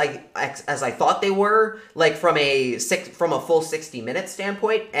dominant as I thought they were, from a full 60-minute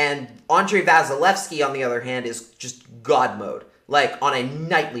standpoint. And Andrei Vasilevsky, on the other hand, is just God mode, on a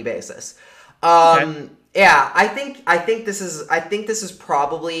nightly basis. Yeah, I think this is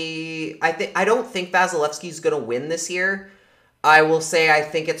probably, I don't think Vasilevsky's gonna win this year. I will say I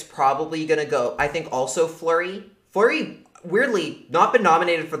think it's probably gonna go. I think also Fleury, weirdly not been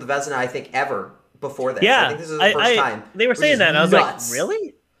nominated for the Vezina, I think, ever before this. Yeah, I think this is the first time. They were saying that, and I was nuts. like,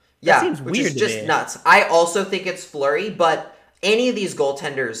 really? Yeah, that seems which weird is just to me. Nuts. I also think it's Fleury, but any of these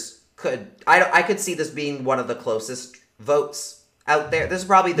goaltenders I could see this being one of the closest votes out there. This is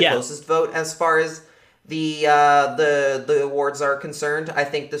probably the closest vote as far as the awards are concerned. I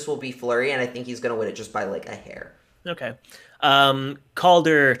think this will be Fleury, and I think he's going to win it just by a hair. Okay.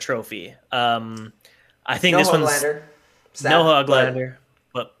 Calder Trophy. I think this one's no Hoglander.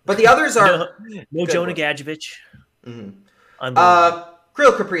 But the others are no Jonah Gadjevich.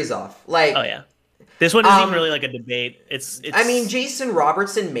 Kirill Kaprizov. Oh yeah, this one isn't even really a debate. It's. I mean, Jason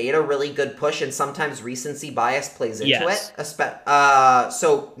Robertson made a really good push, and sometimes recency bias plays into it.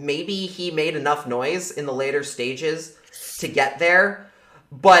 So maybe he made enough noise in the later stages to get there,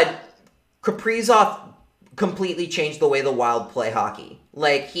 but Kaprizov completely changed the way the Wild play hockey.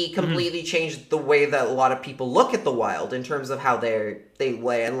 He completely changed the way that a lot of people look at the Wild in terms of how they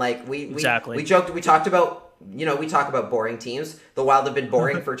play. And we talked about, we talk about boring teams. The Wild have been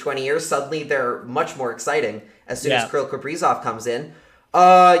boring for 20 years. Suddenly they're much more exciting as soon as Kirill Kaprizov comes in.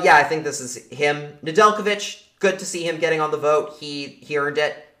 I think this is him. Nedeljkovic, good to see him getting on the vote. He earned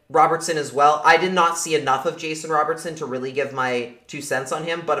it. Robertson as well. I did not see enough of Jason Robertson to really give my 2 cents on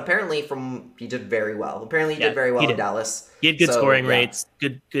him, but apparently he did very well. Apparently he did very well in Dallas. He had good scoring rates,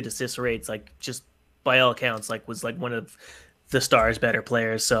 good assist rates, just by all accounts, was one of the Stars' better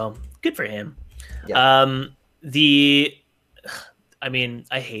players. So good for him. Yeah.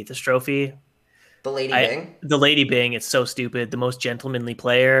 I hate this trophy. The Lady Byng? The Lady Byng, it's so stupid. The most gentlemanly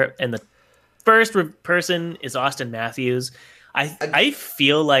player, and the first person is Austin Matthews. I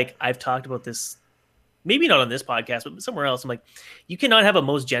feel like I've talked about this, maybe not on this podcast, but somewhere else. I'm like, you cannot have a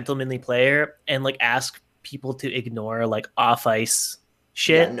most gentlemanly player and ask people to ignore off ice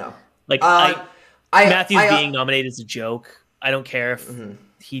shit. Yeah, no. Matthews being nominated is a joke. I don't care if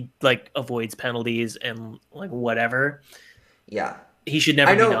he avoids penalties and whatever. Yeah. He should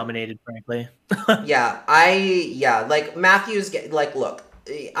never be nominated, frankly. Matthews look,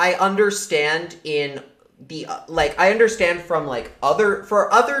 I understand in the like I understand from like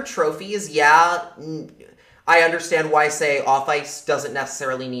other trophies, yeah, I understand why say off ice doesn't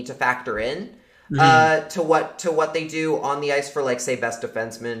necessarily need to factor in to what they do on the ice for like say best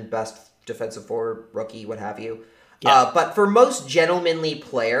defenseman, best defensive forward, rookie, what have you. Yeah. But for most gentlemanly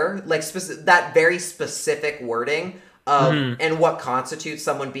player, like that very specific wording of and what constitutes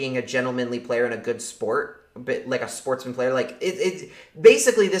someone being a gentlemanly player in a good sport, but like a sportsman player, like it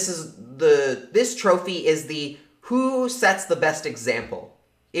basically this trophy is the who sets the best example.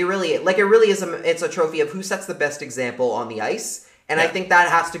 It really is it's a trophy of who sets the best example on the ice, and I think that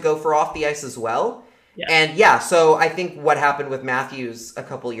has to go for off the ice as well. Yeah. And so I think what happened with Matthews a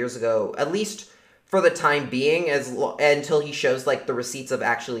couple years ago, at least for the time being, until he shows like the receipts of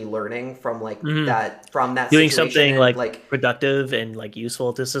actually learning from like that doing something like productive and like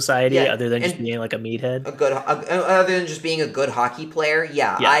useful to society, other than just being like a meathead, other than just being a good hockey player.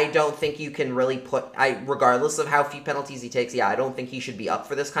 I don't think you can really regardless of how few penalties he takes. I don't think he should be up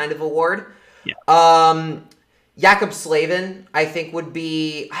for this kind of award. Jakob Slavin, I think would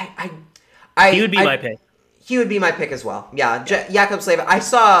be he would be my pick. He would be my pick as well. Jakob Slavin. I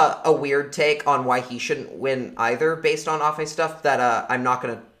saw a weird take on why he shouldn't win either based on off-ice stuff that I'm not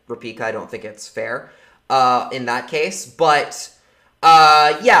going to repeat because I don't think it's fair in that case. But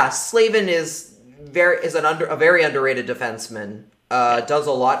Slavin is a very underrated defenseman. Does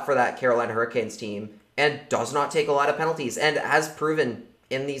a lot for that Carolina Hurricanes team and does not take a lot of penalties and has proven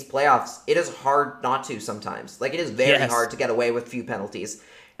in these playoffs it is hard not to sometimes. Like it is very hard to get away with few penalties.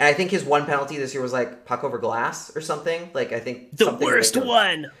 And I think his one penalty this year was like puck over glass or something. Like I think the worst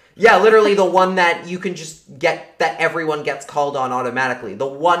one. Yeah, literally the one that you can just get that everyone gets called on automatically. The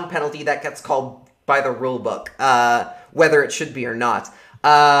one penalty that gets called by the rule book, whether it should be or not.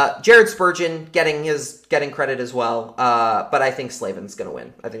 Jared Spurgeon getting credit as well. But I think Slavin's gonna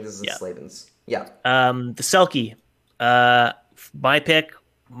win. I think this is Slavin's. Yeah. The Selke. My pick,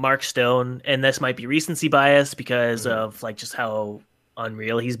 Mark Stone, and this might be recency bias because of like just how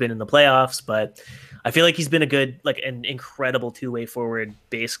unreal he's been in the playoffs, but I feel like he's been an incredible two-way forward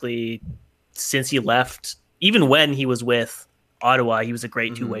basically since he left. Even when he was with Ottawa, he was a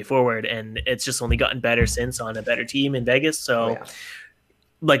great two-way forward, and it's just only gotten better since on a better team in Vegas. So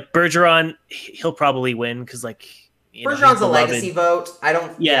like Bergeron, he'll probably win because like Bergeron's a legacy vote. I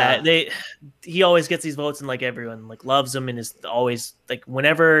don't. He always gets these votes, and like everyone like loves him, and is always like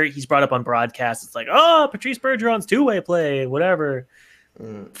whenever he's brought up on broadcast, it's like, oh, Patrice Bergeron's two-way play, whatever.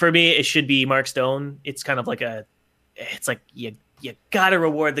 For me, it should be Mark Stone. It's kind of like it's like you gotta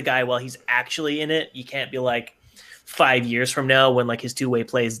reward the guy while he's actually in it. You can't be like 5 years from now when like his two-way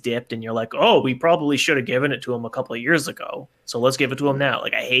play is dipped, and you're like, oh, we probably should have given it to him a couple of years ago, so let's give it to him now.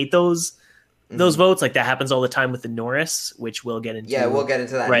 Like I hate those votes. Like that happens all the time with the Norris, which we'll get into. We'll get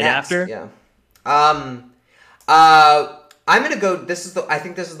into that right next. after. I'm gonna go. I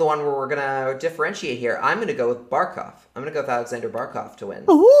think this is the one where we're gonna differentiate here. I'm gonna go with Barkov. I'm gonna go with Alexander Barkov to win.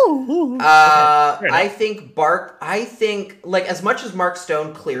 I think like as much as Mark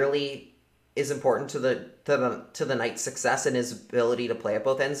Stone clearly is important to the Knights' success and his ability to play at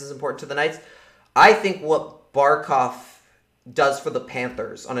both ends is important to the Knights. I think what Barkov does for the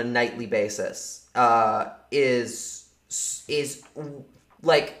Panthers on a nightly basis is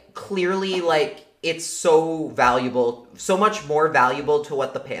like clearly like it's so valuable, so much more valuable to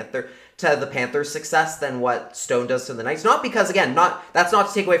the Panthers' success than what Stone does to the Knights. Not because again, that's not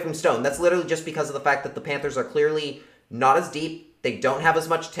to take away from Stone. That's literally just because of the fact that the Panthers are clearly not as deep. They don't have as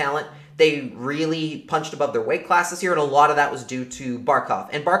much talent. They really punched above their weight class this year, and a lot of that was due to Barkov.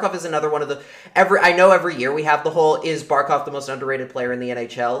 And Barkov is another one of the I know every year we have the whole is Barkov the most underrated player in the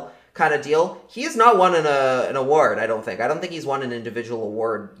NHL kind of deal. He has not won an award, I don't think. I don't think he's won an individual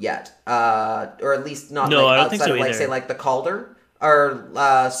award yet. Or at least not outside of like say like the Calder.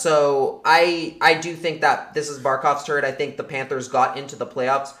 So I do think that this is Barkov's turn. I think the Panthers got into the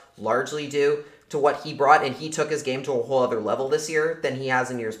playoffs largely due to what he brought, and he took his game to a whole other level this year than he has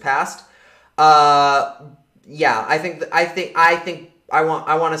in years past. I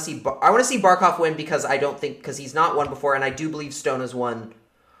want to see Barkov win because he's not won before, and I do believe Stone has won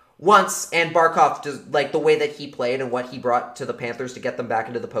once, and Barkov does like the way that he played and what he brought to the Panthers to get them back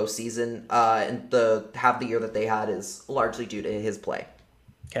into the postseason and have the year that they had is largely due to his play.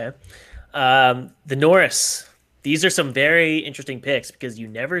 Okay, the Norris. These are some very interesting picks because you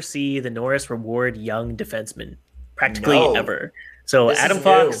never see the Norris reward young defensemen practically ever. So Adam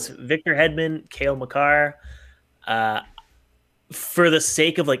Fox, Victor Hedman, Cale Makar. For the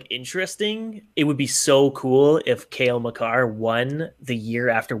sake of like interesting, it would be so cool if Cale Makar won the year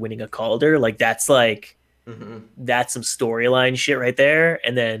after winning a Calder. Like that's like That's some storyline shit right there.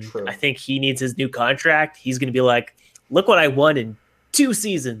 And then True. I think he needs his new contract. He's going to be like, look what I won in 2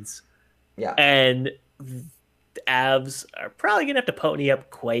 seasons. Yeah. And the Avs are probably going to have to pony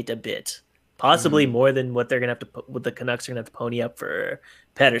up quite a bit. Possibly more than what they're going to have to put, what the Canucks are going to have to pony up for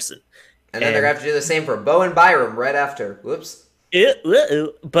Pettersson. And then they're going to have to do the same for Bowen Byram right after. Whoops.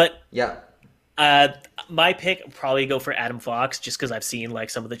 But yeah. My pick would probably go for Adam Fox, just because I've seen like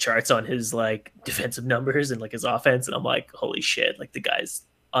some of the charts on his like defensive numbers and like his offense, and I'm like, holy shit, like the guy's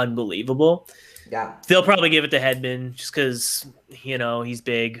unbelievable. Yeah. They'll probably give it to Hedman just because, you know, he's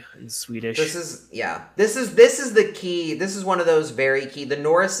big and Swedish. This is the key. This is one of those very key. The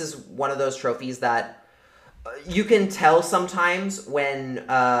Norris is one of those trophies that you can tell sometimes when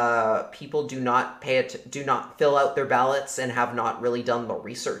people do not do not fill out their ballots and have not really done the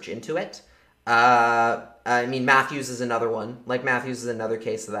research into it. I mean, Matthews is another one. Like, Matthews is another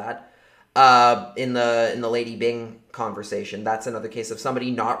case of that. In the Lady Byng conversation, that's another case of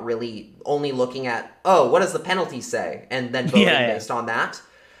somebody not really only looking at, oh, what does the penalty say, and then voting based on that.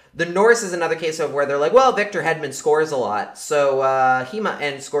 The Norris is another case of where they're like, well, Victor Hedman scores a lot, so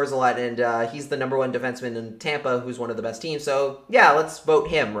scores a lot, and he's the number 1 defenseman in Tampa, who's one of the best teams. So yeah, let's vote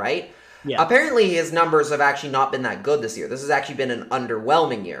him, right? Yeah. Apparently, his numbers have actually not been that good this year. This has actually been an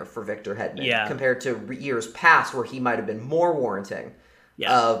underwhelming year for Victor Hedman compared to years past, where he might have been more warranting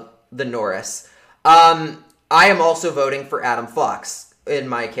of the Norris. I am also voting for Adam Fox in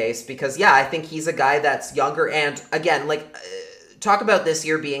my case because, I think he's a guy that's younger. And again, like, talk about this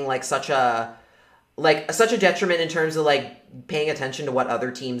year being like such a detriment in terms of like paying attention to what other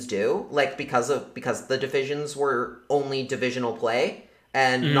teams do, like because the divisions were only divisional play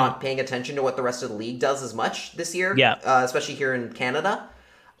and not paying attention to what the rest of the league does as much this year. Especially here in Canada.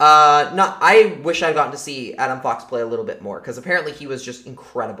 I wish I'd gotten to see Adam Fox play a little bit more because apparently he was just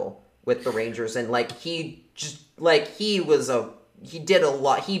incredible with the Rangers, and like he did a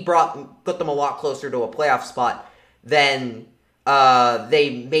lot. He put them a lot closer to a playoff spot than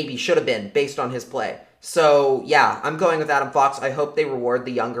they maybe should have been based on his play. So I'm going with Adam Fox. I hope they reward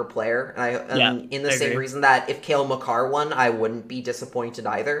the younger player, and in the same reason that if Cale Makar won, I wouldn't be disappointed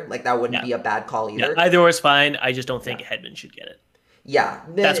either. Like that wouldn't be a bad call either. Either was fine. I just don't think Hedman should get it. Yeah,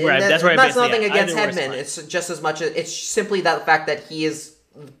 that's where that's nothing against Hedman. It's just as much as it's simply that fact that he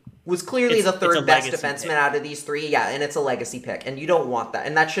was clearly the third best defenseman out of these 3. Yeah, and it's a legacy pick, and you don't want that,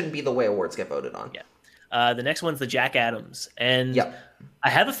 and that shouldn't be the way awards get voted on. Yeah, the next one's the Jack Adams, and I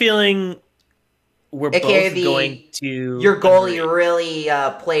have a feeling we're AKA both going to your goalie really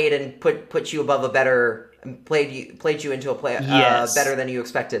played and put you above a better played you into a play better than you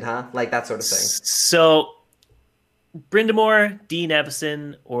expected, huh? Like that sort of thing. So. Brind'Amour, Dean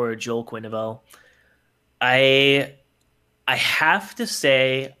Evason, or Joel Quenneville. I have to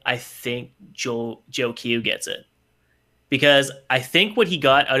say I think Joe Q gets it. Because I think what he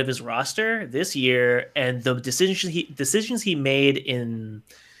got out of his roster this year and the decisions he made in,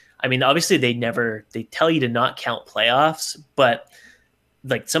 I mean, obviously they tell you to not count playoffs, but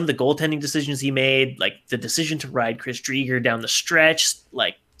like some of the goaltending decisions he made, like the decision to ride Chris Driedger down the stretch,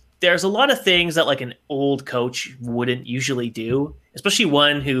 like there's a lot of things that like an old coach wouldn't usually do, especially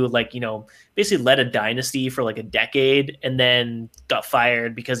one who like, you know, basically led a dynasty for like a decade and then got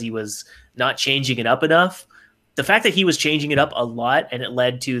fired because he was not changing it up enough. The fact that he was changing it up a lot and it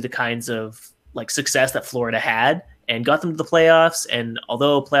led to the kinds of like success that Florida had and got them to the playoffs. And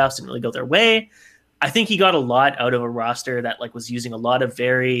although playoffs didn't really go their way, I think he got a lot out of a roster that like was using a lot of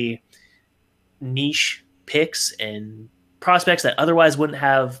very niche picks and prospects that otherwise wouldn't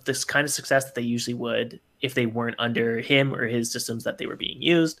have this kind of success that they usually would if they weren't under him or his systems that they were being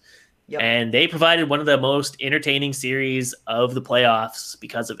used. Yep. And they provided one of the most entertaining series of the playoffs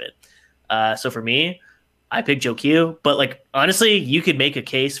because of it. So for me, I picked Joe Q, but like, honestly, you could make a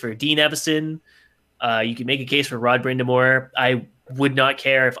case for Dean Evason. You could make a case for Rod Brind'Amour. I would not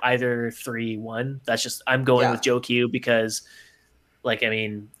care if either 3 won. That's just, I'm going with Joe Q because like, I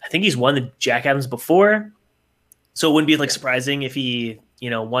mean, I think he's won the Jack Adams before. So it wouldn't be like surprising if he, you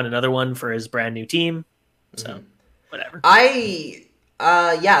know, won another one for his brand new team. So whatever. This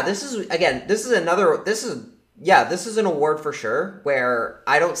is an award for sure where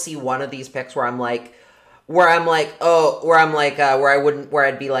I don't see one of these picks where I'd be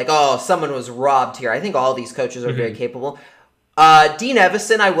like, oh, someone was robbed here. I think all these coaches are very capable. Dean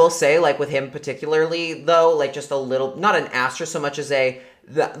Evason, I will say, like with him particularly though, like just a little, not an asterisk so much as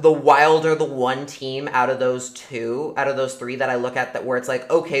the Wild are the one team out of those 3 that I look at that where it's like,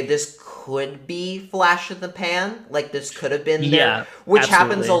 okay, this could be flash in the pan. Like this could have been there, which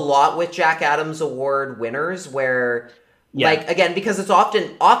happens a lot with Jack Adams Award winners where Yeah. Like, again, because it's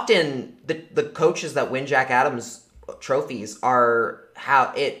often the coaches that win Jack Adams trophies are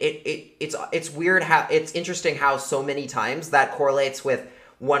how it's weird how it's interesting how so many times that correlates with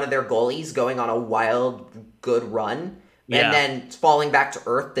one of their goalies going on a wild good run and then falling back to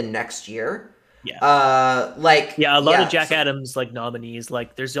earth the next year. Yeah. A lot of Jack Adams like nominees,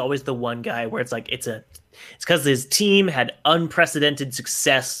 like there's always the one guy where it's like it's because his team had unprecedented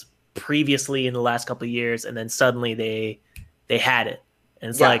success previously in the last couple of years, and then suddenly they had it. And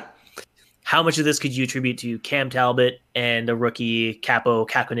it's like, how much of this could you attribute to Cam Talbot and a rookie Capo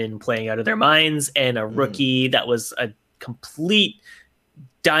Kakkonen playing out of their minds, and a rookie that was a complete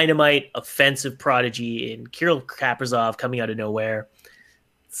dynamite offensive prodigy in Kirill Kaprizov coming out of nowhere?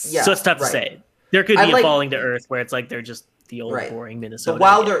 Yeah, so it's tough to say. There could be a falling to earth where it's like they're just the old boring Minnesota. The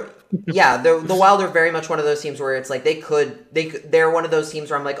Wild are, the Wild are very much one of those teams where it's like they're one of those teams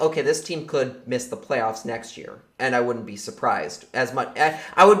where I'm like, okay, this team could miss the playoffs next year, and I wouldn't be surprised as much.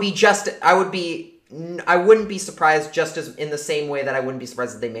 I wouldn't be surprised just as in the same way that I wouldn't be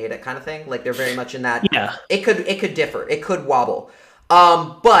surprised if they made it, kind of thing. Like they're very much in that. Yeah, it could differ, it could wobble.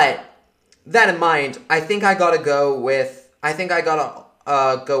 But that in mind, I think I gotta go with Brind'Amour.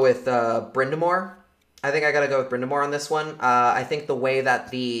 I think I gotta go with Brind'Amour on this one. I think the way that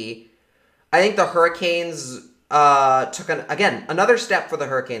the Hurricanes took another step for the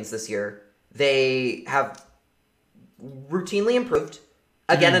Hurricanes this year. They have routinely improved.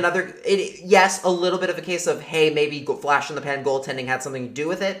 Again, a little bit of a case of, hey, maybe flash in the pan goaltending had something to do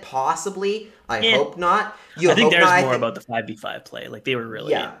with it. Possibly. I hope not. I think there's more about the 5v5 play. Like they were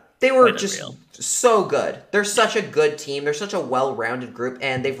really... Yeah. They were just so good. They're such a good team. They're such a well-rounded group,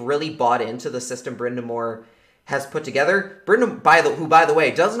 and they've really bought into the system Brind'Amour has put together. Who, by the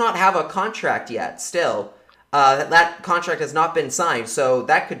way, does not have a contract yet still. That contract has not been signed, so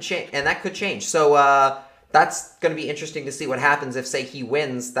that could change. So that's going to be interesting to see what happens if, say, he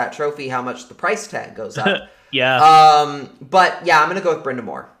wins that trophy, how much the price tag goes up. Yeah. But, yeah, I'm going to go with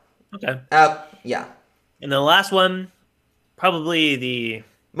Brind'Amour. Okay. Yeah. And the last one, probably the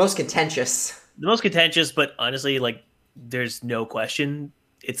most contentious, but honestly, like, there's no question.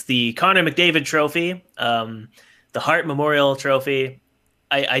 It's the Connor McDavid Trophy, the Hart Memorial Trophy.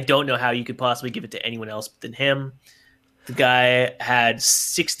 I don't know how you could possibly give it to anyone else than him. The guy had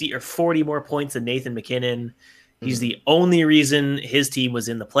 60 or 40 more points than Nathan MacKinnon. He's the only reason his team was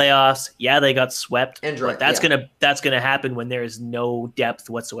in the playoffs. Yeah, they got swept. But that's gonna happen when there is no depth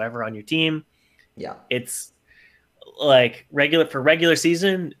whatsoever on your team. Yeah, it's like regular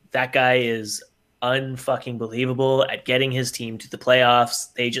season. That guy is unfucking believable at getting his team to the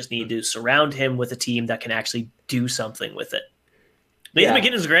playoffs. They just need to surround him with a team that can actually do something with it. Nathan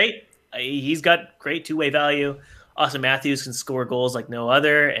MacKinnon's great. He's got great two-way value. Austin Matthews can score goals like no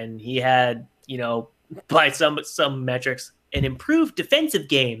other, and he had, by some metrics, an improved defensive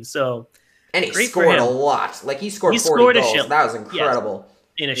game. So, and he scored a lot. Like he scored 40 goals. That was incredible. Yes.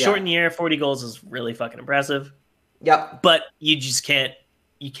 In a shortened year, 40 goals is really fucking impressive. Yep. But you just can't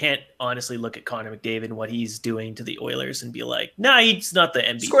honestly look at Connor McDavid and what he's doing to the Oilers and be like, nah, he's not the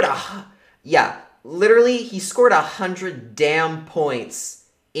MVP. Literally, he scored 100 damn points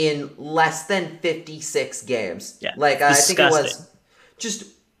in less than 56 games. Yeah, I think it was just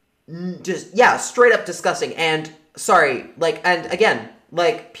straight up disgusting. And again,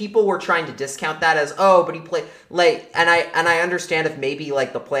 people were trying to discount that as, but he played and I understand if maybe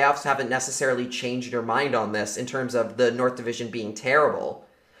the playoffs haven't necessarily changed your mind on this in terms of the North Division being terrible.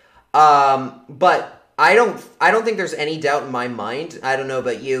 But I don't think there's any doubt in my mind, I don't know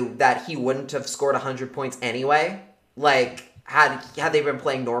about you, that he wouldn't have scored 100 points anyway. Had they been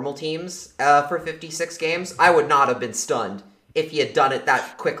playing normal teams for 56 games, I would not have been stunned if he had done it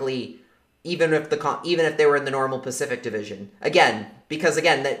that quickly, even if they were in the normal Pacific Division. Maybe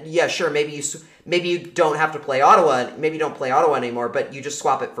you don't have to play Ottawa, maybe you don't play Ottawa anymore, but you just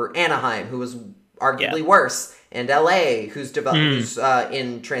swap it for Anaheim, who was arguably worse, and LA, who's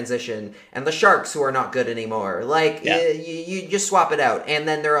in transition, and the Sharks, who are not good anymore. You just swap it out, and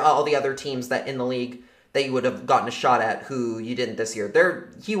then there are all the other teams that in the league that you would have gotten a shot at who you didn't this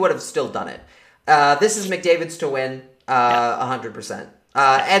year. He would have still done it. This is McDavid's to win, 100%.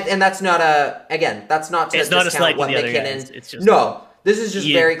 And that's not that's not to discount what McKinnon. This is just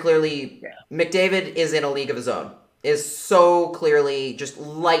very clearly McDavid is in a league of his own. Is so clearly just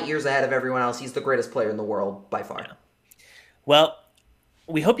light years ahead of everyone else. He's the greatest player in the world by far. Yeah. Well,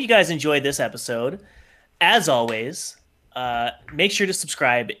 we hope you guys enjoyed this episode. As always, make sure to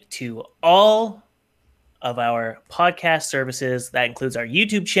subscribe to all of our podcast services. That includes our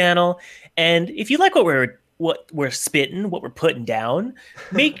YouTube channel. And if you like what what we're spitting, what we're putting down,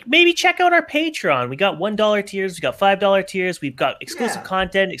 maybe check out our Patreon. We got $1 tiers, we got $5 tiers, we've got exclusive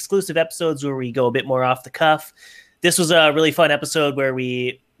content, exclusive episodes where we go a bit more off the cuff. This was a really fun episode where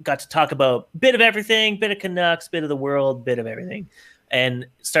we got to talk about a bit of everything, bit of Canucks, bit of the world, bit of everything. And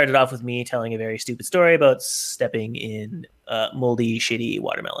started off with me telling a very stupid story about stepping in moldy, shitty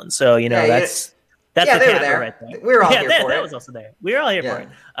watermelon. So, that's the camera right there. We were all here for it. That was also there. We were all here for it.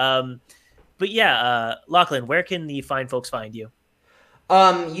 But Lachlan, where can the fine folks find you?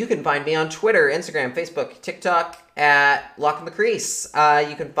 You can find me on Twitter, Instagram, Facebook, TikTok at Lock in the Crease.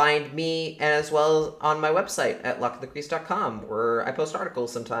 You can find me as well on my website at lockinthecrease.com, where I post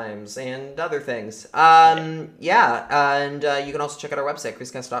articles sometimes and other things. And you can also check out our website,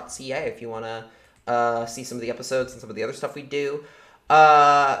 creasecast.ca, if you want to see some of the episodes and some of the other stuff we do.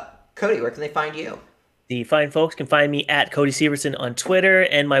 Cody, where can they find you? The fine folks can find me at Cody Severson on Twitter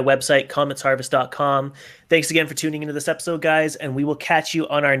and my website, commentsharvest.com. Thanks again for tuning into this episode, guys, and we will catch you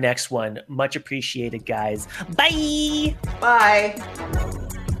on our next one. Much appreciated, guys. Bye! Bye!